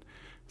sign.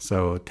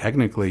 So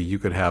technically you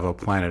could have a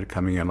planet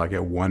coming in like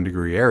at 1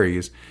 degree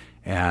Aries,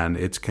 and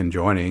it's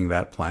conjoining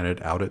that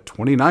planet out at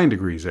 29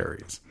 degrees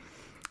Aries.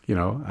 You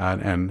know,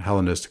 and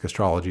Hellenistic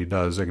astrology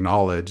does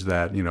acknowledge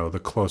that, you know, the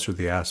closer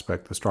the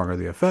aspect, the stronger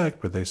the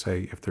effect. But they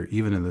say if they're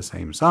even in the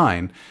same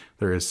sign,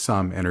 there is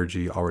some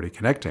energy already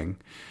connecting.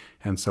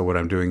 And so what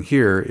I'm doing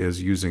here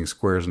is using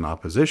squares and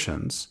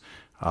oppositions,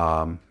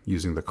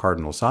 using the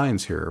cardinal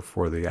signs here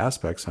for the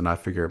aspects. And I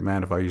figure,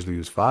 man, if I usually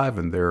use 5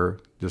 and they're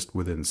just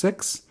within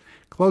 6,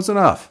 close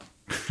enough.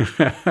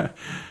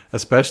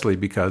 Especially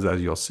because,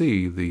 as you'll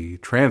see, the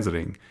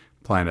transiting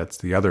planets,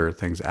 the other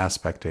things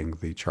aspecting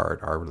the chart,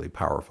 are really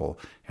powerful,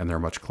 and they're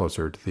much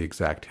closer to the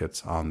exact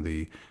hits on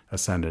the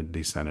ascendant,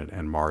 descendant,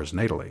 and Mars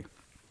natally.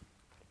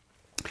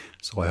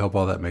 So I hope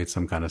all that made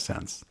some kind of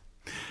sense.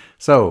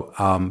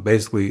 So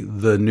basically,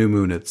 the new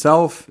moon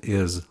itself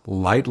is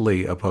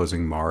lightly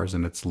opposing Mars,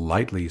 and it's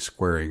lightly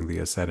squaring the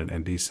ascendant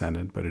and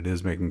descendant, but it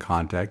is making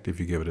contact if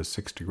you give it a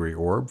 6-degree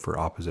orb for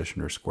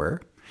opposition or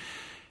square.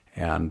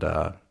 And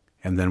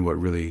then what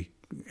really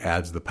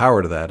adds the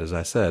power to that, as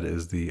I said,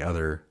 is the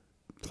other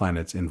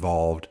planets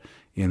involved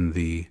in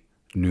the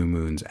new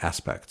moon's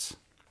aspects.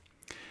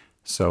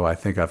 So I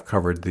think I've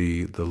covered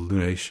the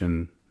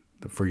lunation,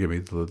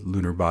 the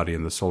lunar body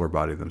and the solar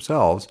body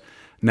themselves.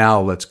 Now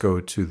let's go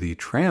to the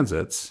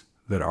transits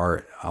that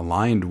are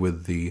aligned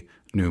with the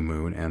new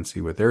moon and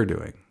see what they're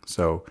doing.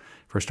 So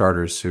for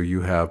starters, so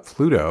you have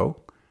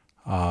Pluto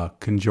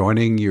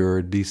conjoining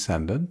your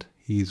descendant.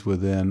 He's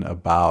within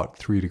about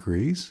 3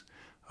 degrees,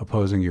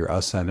 opposing your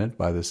ascendant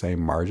by the same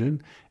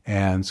margin,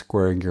 and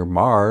squaring your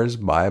Mars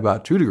by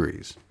about 2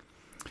 degrees.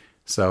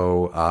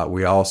 So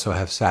we also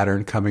have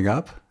Saturn coming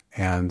up,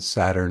 and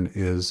Saturn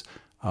is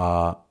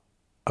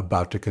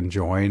about to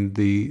conjoin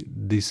the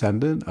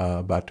descendant,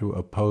 about to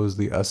oppose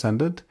the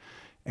ascendant,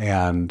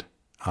 and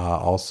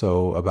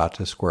also about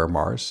to square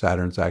Mars.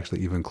 Saturn's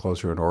actually even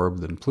closer in orb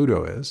than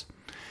Pluto is.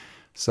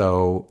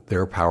 So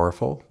they're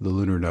powerful. The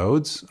lunar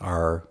nodes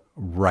are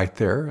right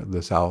there.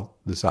 The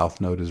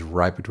south node is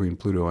right between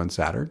Pluto and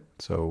Saturn.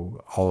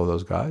 So all of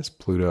those guys,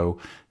 Pluto,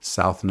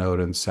 south node,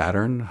 and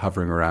Saturn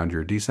hovering around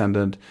your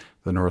descendant,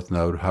 the north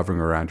node hovering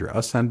around your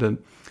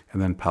ascendant,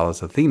 and then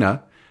Pallas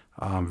Athena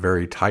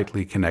very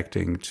tightly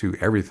connecting to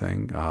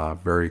everything,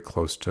 very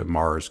close to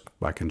Mars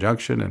by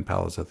conjunction, and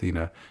Pallas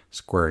Athena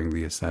squaring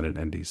the ascendant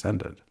and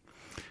descendant.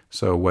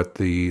 So what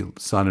the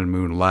sun and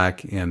moon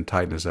lack in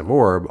tightness of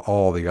orb,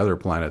 all the other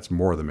planets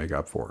more than make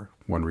up for.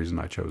 One reason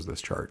I chose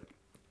this chart.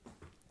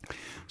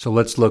 So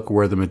let's look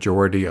where the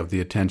majority of the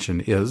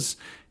attention is,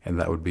 and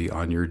that would be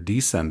on your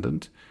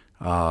descendant.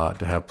 To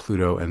have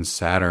Pluto and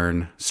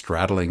Saturn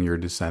straddling your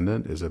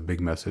descendant is a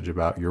big message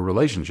about your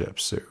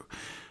relationships, Sue.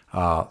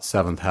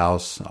 Seventh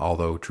house,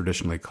 although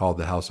traditionally called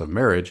the house of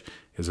marriage,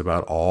 is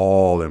about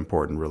all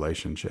important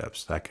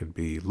relationships. That could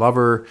be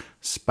lover,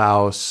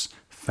 spouse,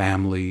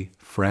 family,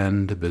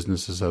 friend,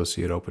 business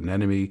associate, open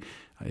enemy.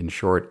 In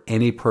short,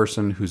 any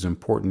person who's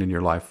important in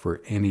your life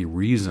for any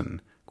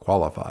reason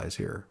qualifies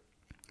here.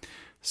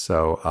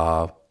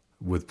 So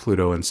with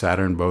Pluto and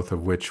Saturn, both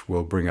of which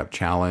will bring up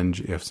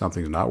challenge if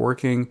something's not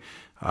working,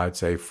 I'd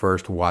say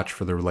first watch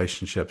for the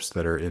relationships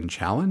that are in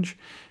challenge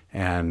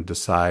and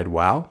decide,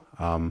 wow,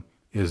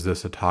 is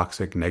this a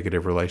toxic,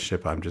 negative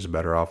relationship I'm just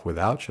better off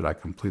without? Should I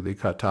completely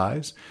cut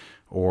ties?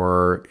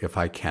 Or if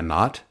I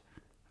cannot,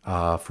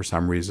 for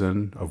some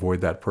reason,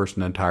 avoid that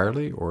person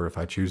entirely, or if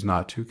I choose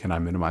not to, can I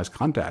minimize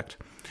contact?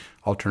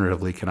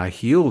 Alternatively, can I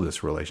heal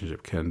this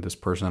relationship? Can this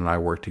person and I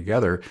work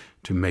together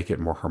to make it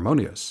more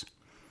harmonious?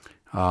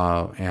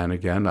 And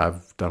again,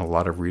 I've done a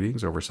lot of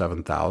readings, over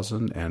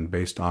 7,000, and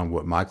based on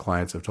what my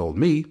clients have told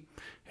me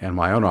and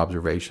my own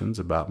observations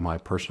about my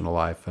personal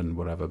life and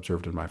what I've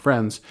observed in my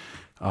friends,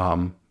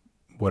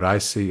 what I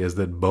see is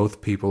that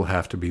both people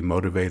have to be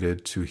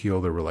motivated to heal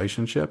the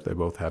relationship. They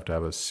both have to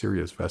have a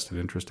serious vested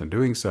interest in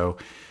doing so.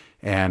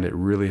 And it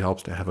really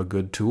helps to have a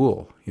good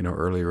tool.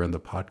 Earlier in the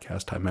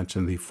podcast, I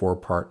mentioned the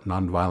 4-part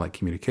nonviolent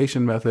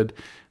communication method.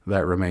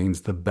 That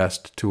remains the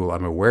best tool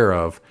I'm aware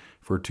of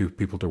for two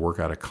people to work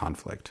out a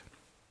conflict.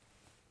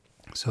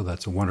 So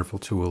that's a wonderful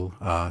tool,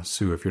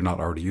 Sue, if you're not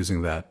already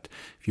using that,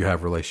 if you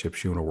have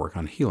relationships you want to work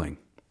on healing.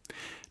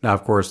 Now,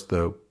 of course,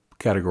 the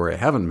category I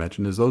haven't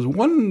mentioned is those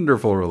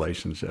wonderful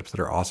relationships that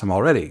are awesome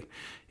already.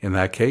 In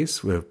that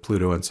case, with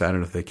Pluto and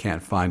Saturn, if they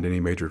can't find any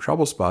major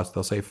trouble spots,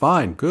 they'll say,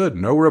 fine, good,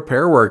 no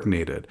repair work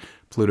needed.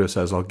 Pluto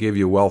says, I'll give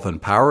you wealth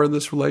and power in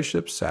this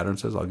relationship. Saturn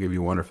says, I'll give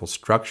you wonderful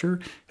structure,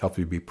 help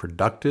you be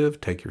productive,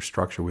 take your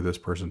structure with this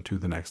person to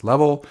the next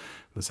level.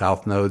 The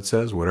South Node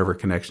says, whatever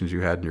connections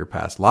you had in your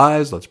past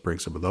lives, let's bring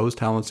some of those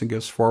talents and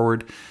gifts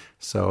forward.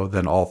 So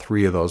then all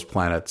three of those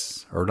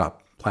planets, or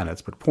not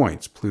planets, but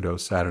points, Pluto,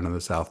 Saturn, and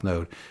the South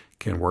Node,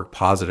 can work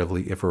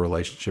positively if a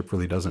relationship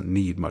really doesn't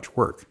need much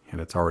work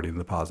and it's already in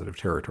the positive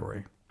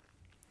territory.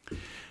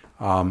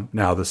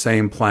 Now, the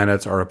same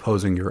planets are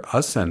opposing your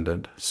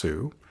ascendant,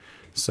 Sue.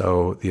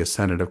 So the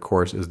ascendant, of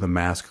course, is the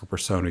mask or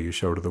persona you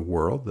show to the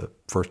world, the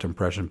first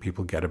impression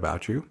people get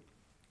about you.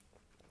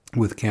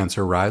 With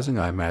Cancer rising,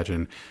 I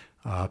imagine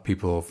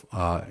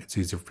it's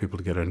easy for people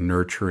to get a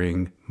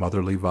nurturing,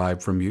 motherly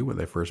vibe from you when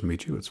they first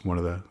meet you. It's one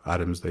of the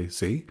items they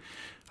see.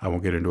 I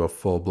won't get into a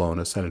full-blown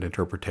ascendant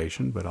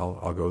interpretation, but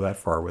I'll go that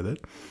far with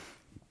it.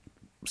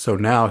 So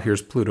now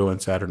here's Pluto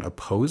and Saturn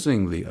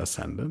opposing the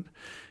ascendant,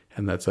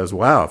 and that says,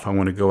 wow, if I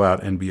want to go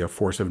out and be a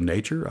force of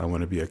nature, I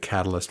want to be a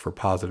catalyst for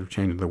positive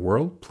change in the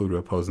world, Pluto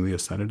opposing the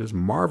ascendant is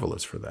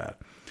marvelous for that.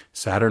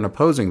 Saturn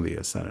opposing the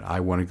ascendant, I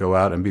want to go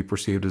out and be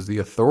perceived as the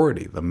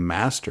authority, the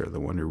master, the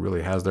one who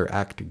really has their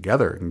act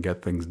together and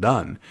get things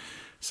done.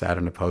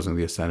 Saturn opposing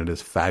the ascendant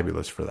is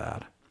fabulous for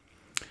that.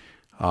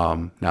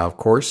 Now, of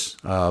course,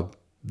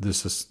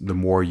 this is the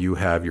more you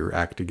have your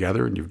act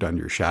together and you've done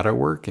your shadow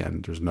work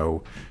and there's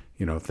no,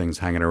 things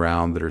hanging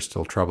around that are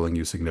still troubling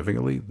you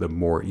significantly, the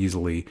more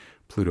easily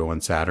Pluto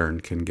and Saturn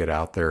can get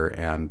out there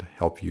and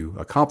help you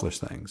accomplish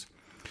things.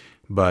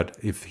 But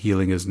if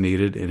healing is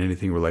needed in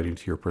anything relating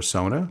to your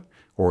persona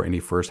or any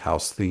first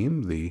house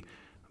theme,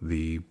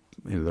 in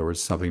other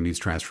words, something needs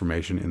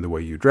transformation in the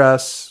way you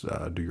dress,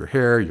 do your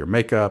hair, your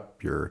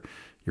makeup, your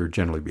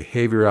general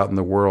behavior out in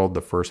the world.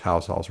 The first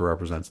house also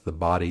represents the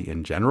body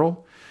in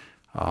general.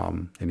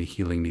 Any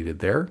healing needed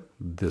there.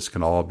 This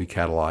can all be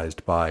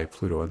catalyzed by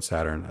Pluto and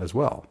Saturn as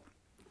well.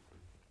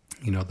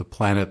 The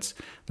planets,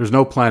 there's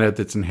no planet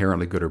that's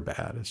inherently good or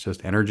bad. It's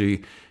just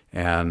energy.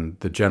 And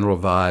the general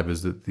vibe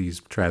is that these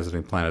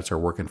transiting planets are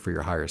working for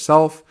your higher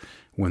self.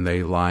 When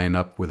they line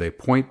up with a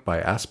point by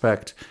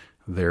aspect,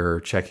 they're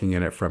checking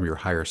in it from your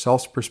higher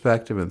self's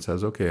perspective and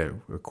says, okay,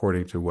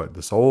 according to what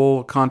the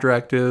soul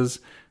contract is,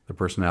 the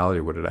personality,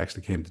 what it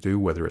actually came to do,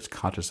 whether it's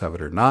conscious of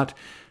it or not.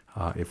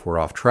 If we're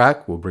off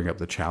track, we'll bring up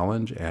the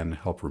challenge and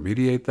help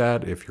remediate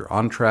that. If you're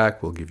on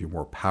track, we'll give you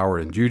more power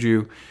and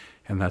juju.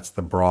 And that's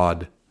the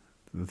broad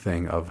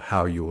thing of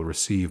how you will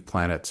receive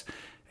planets.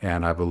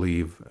 And I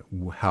believe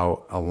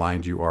how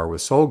aligned you are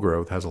with soul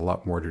growth has a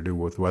lot more to do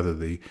with whether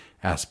the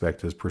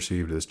aspect is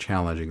perceived as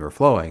challenging or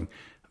flowing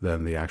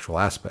than the actual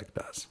aspect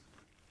does.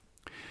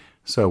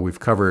 So we've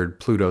covered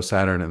Pluto,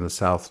 Saturn, and the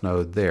South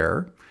Node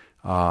there.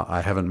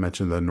 I haven't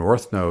mentioned the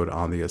North Node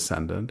on the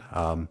ascendant.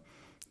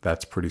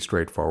 That's pretty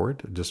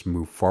straightforward. Just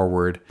move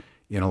forward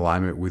in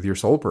alignment with your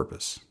soul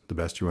purpose, the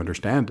best you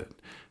understand it.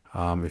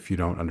 If you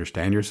don't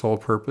understand your soul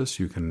purpose,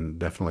 you can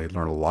definitely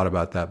learn a lot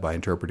about that by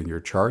interpreting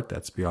your chart.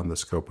 That's beyond the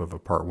scope of a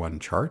Part 1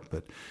 chart,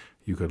 but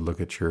you could look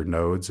at your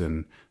nodes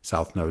in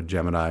South Node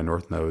Gemini,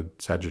 North Node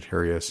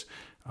Sagittarius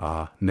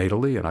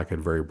natally, and I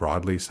could very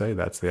broadly say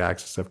that's the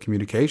axis of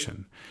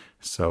communication.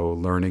 So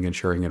learning and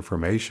sharing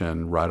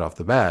information right off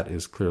the bat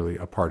is clearly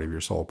a part of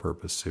your soul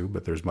purpose, Sue,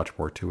 but there's much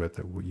more to it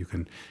that you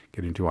can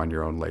get into on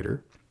your own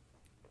later.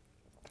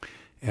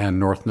 And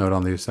North Node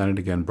on the Ascendant,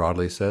 again,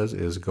 broadly says,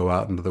 is go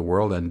out into the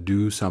world and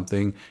do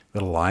something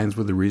that aligns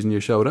with the reason you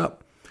showed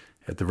up.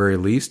 At the very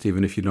least,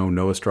 even if you don't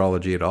know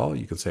astrology at all,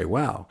 you can say,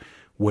 wow,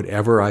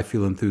 whatever I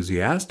feel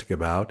enthusiastic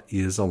about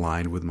is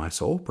aligned with my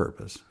soul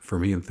purpose. For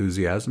me,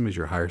 enthusiasm is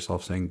your higher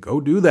self saying,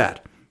 go do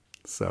that.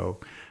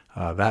 So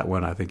that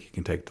one I think you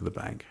can take to the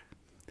bank.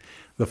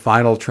 The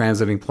final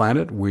transiting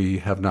planet we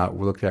have not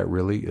looked at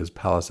really is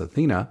Pallas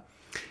Athena.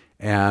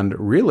 And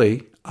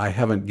really, I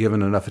haven't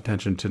given enough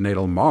attention to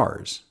natal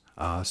Mars.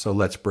 So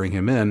let's bring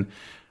him in.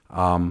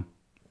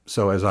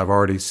 So as I've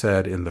already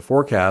said in the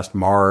forecast,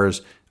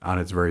 Mars on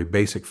its very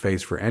basic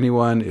face for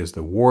anyone is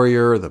the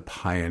warrior, the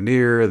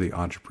pioneer, the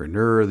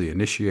entrepreneur, the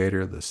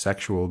initiator, the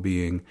sexual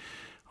being.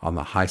 On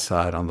the high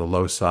side, on the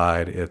low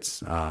side,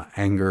 it's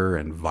anger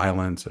and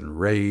violence and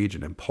rage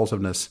and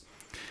impulsiveness.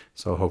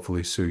 So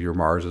hopefully, Sue, your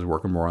Mars is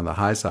working more on the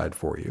high side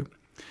for you.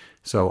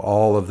 So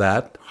all of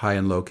that, high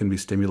and low, can be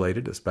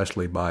stimulated,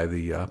 especially by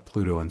the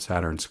Pluto and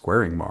Saturn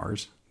squaring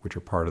Mars, which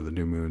are part of the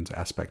new moon's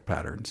aspect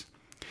patterns.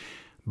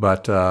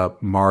 But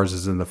Mars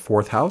is in the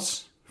fourth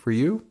house for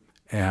you,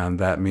 and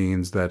that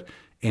means that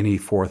any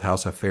fourth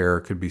house affair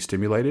could be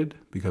stimulated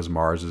because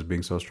Mars is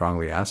being so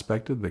strongly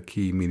aspected. The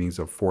key meanings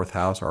of fourth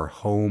house are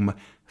home,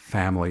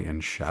 family,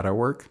 and shadow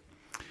work.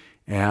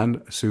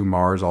 And Sue,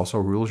 Mars also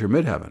rules your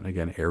midheaven.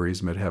 Again,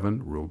 Aries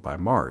midheaven ruled by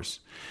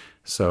Mars.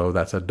 So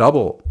that's a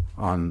double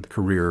on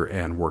career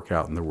and work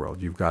out in the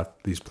world. You've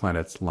got these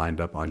planets lined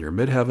up on your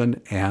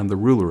midheaven and the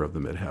ruler of the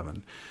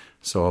midheaven.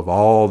 So of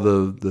all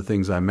the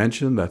things I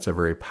mentioned, that's a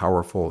very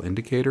powerful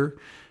indicator.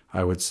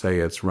 I would say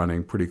it's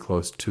running pretty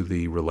close to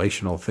the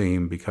relational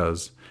theme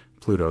because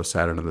Pluto,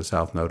 Saturn, and the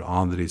South Node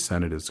on the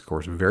descendant is, of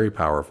course, very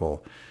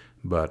powerful.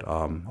 But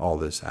all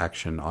this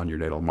action on your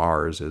natal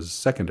Mars is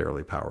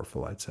secondarily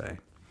powerful, I'd say.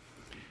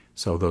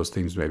 So those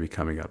themes may be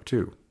coming up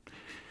too.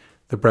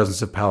 The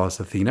presence of Pallas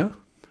Athena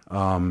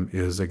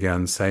is,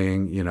 again,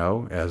 saying,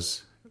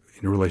 as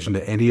in relation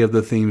to any of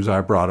the themes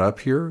I brought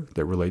up here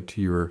that relate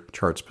to your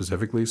chart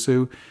specifically,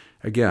 Sue,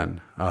 again,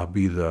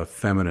 be the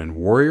feminine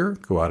warrior.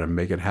 Go out and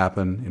make it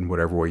happen in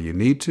whatever way you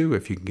need to.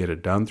 If you can get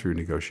it done through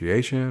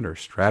negotiation or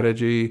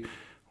strategy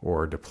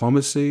or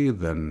diplomacy,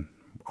 then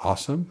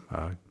awesome.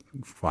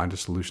 Find a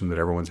solution that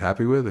everyone's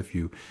happy with. If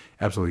you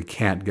absolutely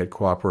can't get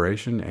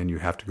cooperation and you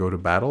have to go to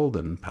battle,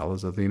 then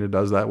Pallas Athena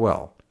does that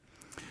well.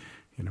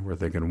 We're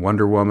thinking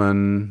Wonder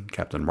Woman,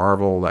 Captain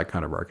Marvel, that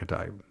kind of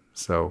archetype.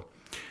 So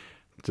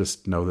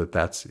just know that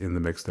that's in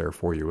the mix there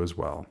for you as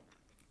well.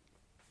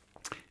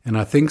 And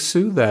I think,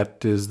 Sue,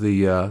 that is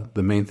the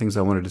main things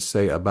I wanted to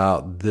say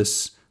about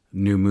this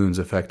new moon's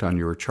effect on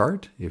your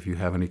chart. If you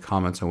have any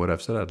comments on what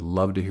I've said, I'd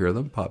love to hear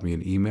them. Pop me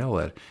an email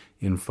at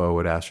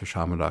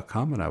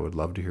info@astroshaman.com, and I would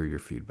love to hear your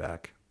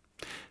feedback.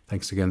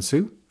 Thanks again,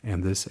 Sue,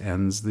 and this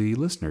ends the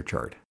listener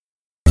chart.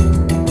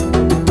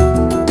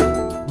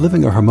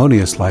 Living a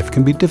harmonious life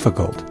can be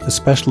difficult,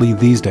 especially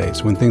these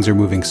days when things are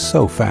moving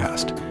so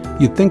fast.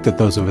 You'd think that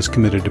those of us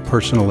committed to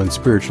personal and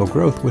spiritual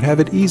growth would have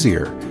it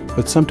easier,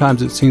 but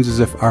sometimes it seems as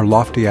if our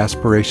lofty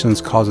aspirations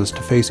cause us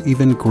to face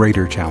even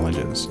greater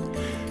challenges.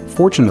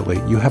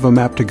 Fortunately, you have a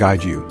map to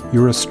guide you,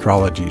 your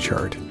astrology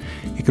chart.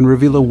 It can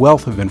reveal a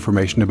wealth of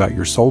information about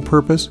your soul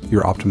purpose,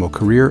 your optimal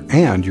career,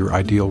 and your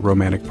ideal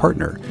romantic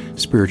partner.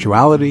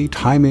 Spirituality,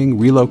 timing,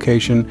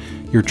 relocation.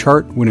 Your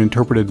chart, when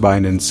interpreted by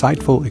an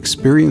insightful,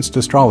 experienced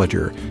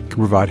astrologer, can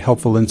provide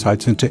helpful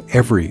insights into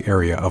every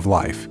area of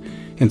life.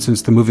 And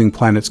since the moving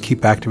planets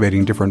keep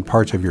activating different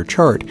parts of your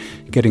chart,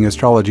 getting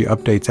astrology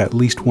updates at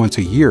least once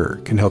a year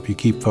can help you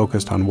keep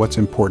focused on what's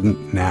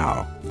important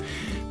now.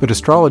 But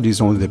astrology is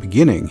only the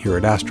beginning here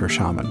at Astro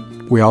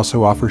Shaman. We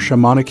also offer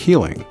shamanic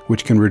healing,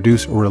 which can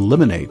reduce or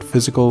eliminate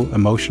physical,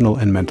 emotional,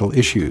 and mental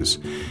issues.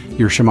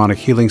 Your shamanic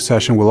healing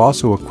session will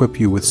also equip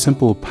you with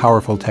simple,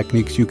 powerful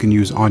techniques you can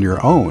use on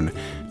your own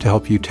to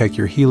help you take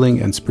your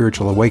healing and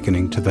spiritual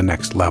awakening to the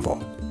next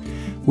level.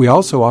 We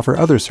also offer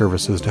other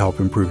services to help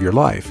improve your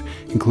life,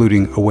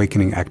 including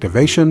awakening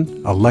activation,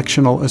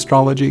 electional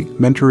astrology,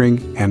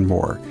 mentoring, and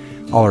more.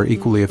 All are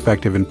equally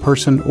effective in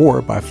person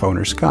or by phone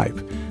or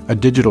Skype. A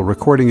digital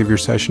recording of your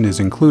session is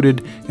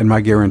included, and my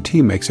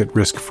guarantee makes it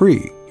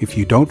risk-free. If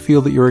you don't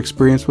feel that your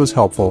experience was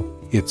helpful,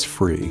 it's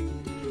free.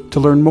 To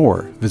learn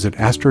more, visit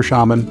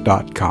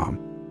astroshaman.com.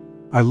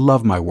 I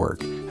love my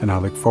work, and I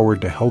look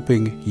forward to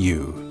helping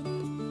you.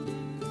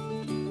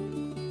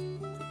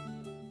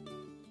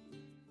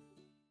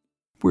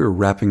 We're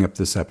wrapping up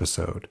this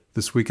episode.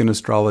 This Week in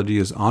Astrology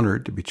is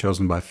honored to be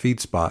chosen by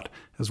FeedSpot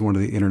as one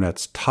of the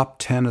Internet's top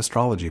 10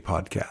 astrology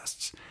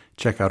podcasts.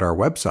 Check out our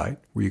website,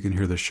 where you can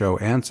hear the show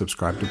and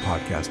subscribe to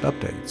podcast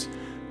updates.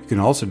 You can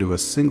also do a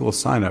single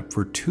sign-up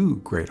for 2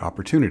 great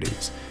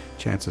opportunities,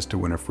 chances to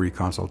win a free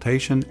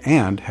consultation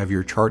and have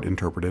your chart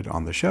interpreted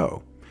on the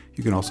show.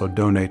 You can also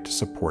donate to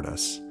support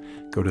us.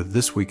 Go to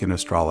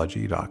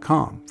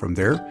thisweekinastrology.com. From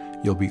there,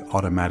 you'll be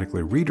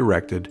automatically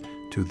redirected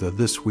to the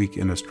This Week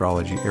in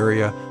Astrology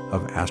area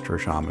of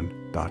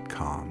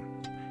astroshaman.com.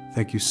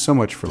 Thank you so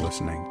much for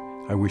listening.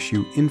 I wish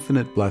you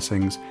infinite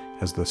blessings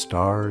as the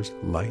stars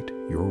light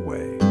your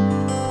way.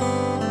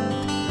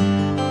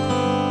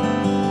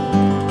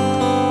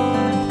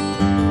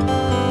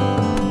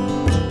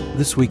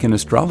 This Week in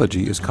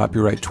Astrology is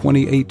copyright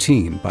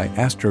 2018 by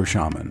Astro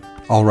Shaman.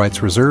 All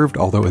rights reserved,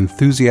 although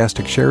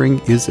enthusiastic sharing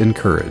is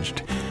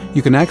encouraged.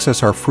 You can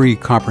access our free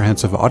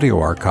comprehensive audio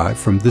archive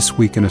from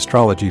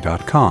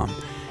thisweekinastrology.com.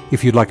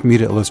 If you'd like me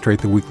to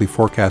illustrate the weekly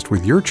forecast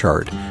with your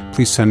chart,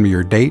 please send me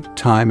your date,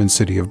 time, and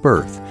city of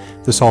birth.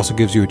 This also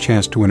gives you a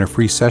chance to win a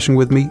free session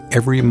with me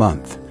every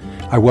month.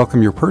 I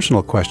welcome your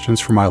personal questions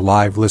for my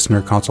live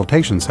listener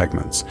consultation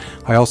segments.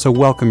 I also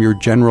welcome your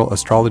general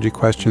astrology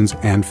questions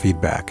and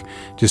feedback.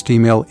 Just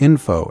email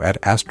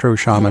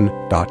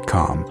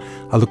info@astroshaman.com.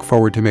 I look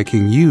forward to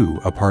making you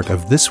a part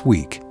of This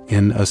Week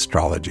in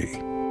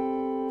Astrology.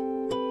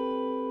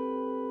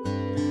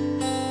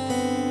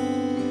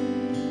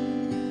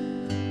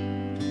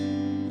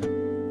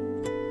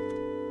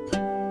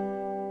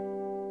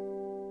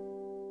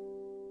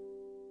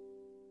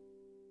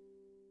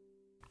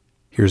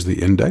 Here's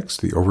the index.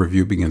 The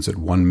overview begins at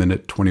 1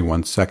 minute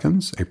 21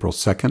 seconds. April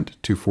 2nd,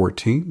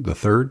 2:14, the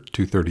 3rd,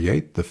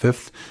 2:38, the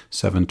 5th,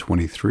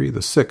 7:23,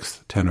 the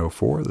 6th,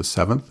 10:04, the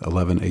 7th,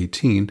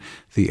 11:18,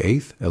 the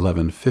 8th,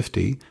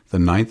 11:50, the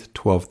 9th,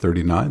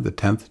 12:39, the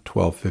 10th,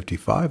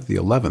 12:55, the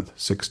 11th,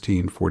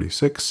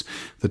 16:46,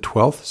 the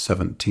 12th,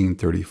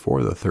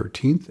 17:34, the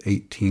 13th,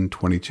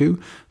 18:22,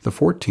 the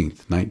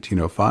 14th,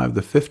 19:05,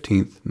 the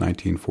 15th,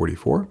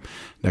 19:44.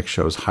 Next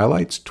shows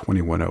highlights,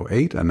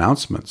 21:08,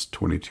 announcements,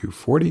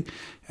 22:40,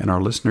 and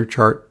our listener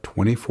chart,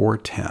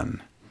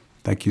 24:10.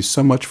 Thank you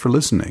so much for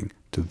listening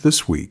to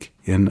This Week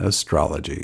in Astrology.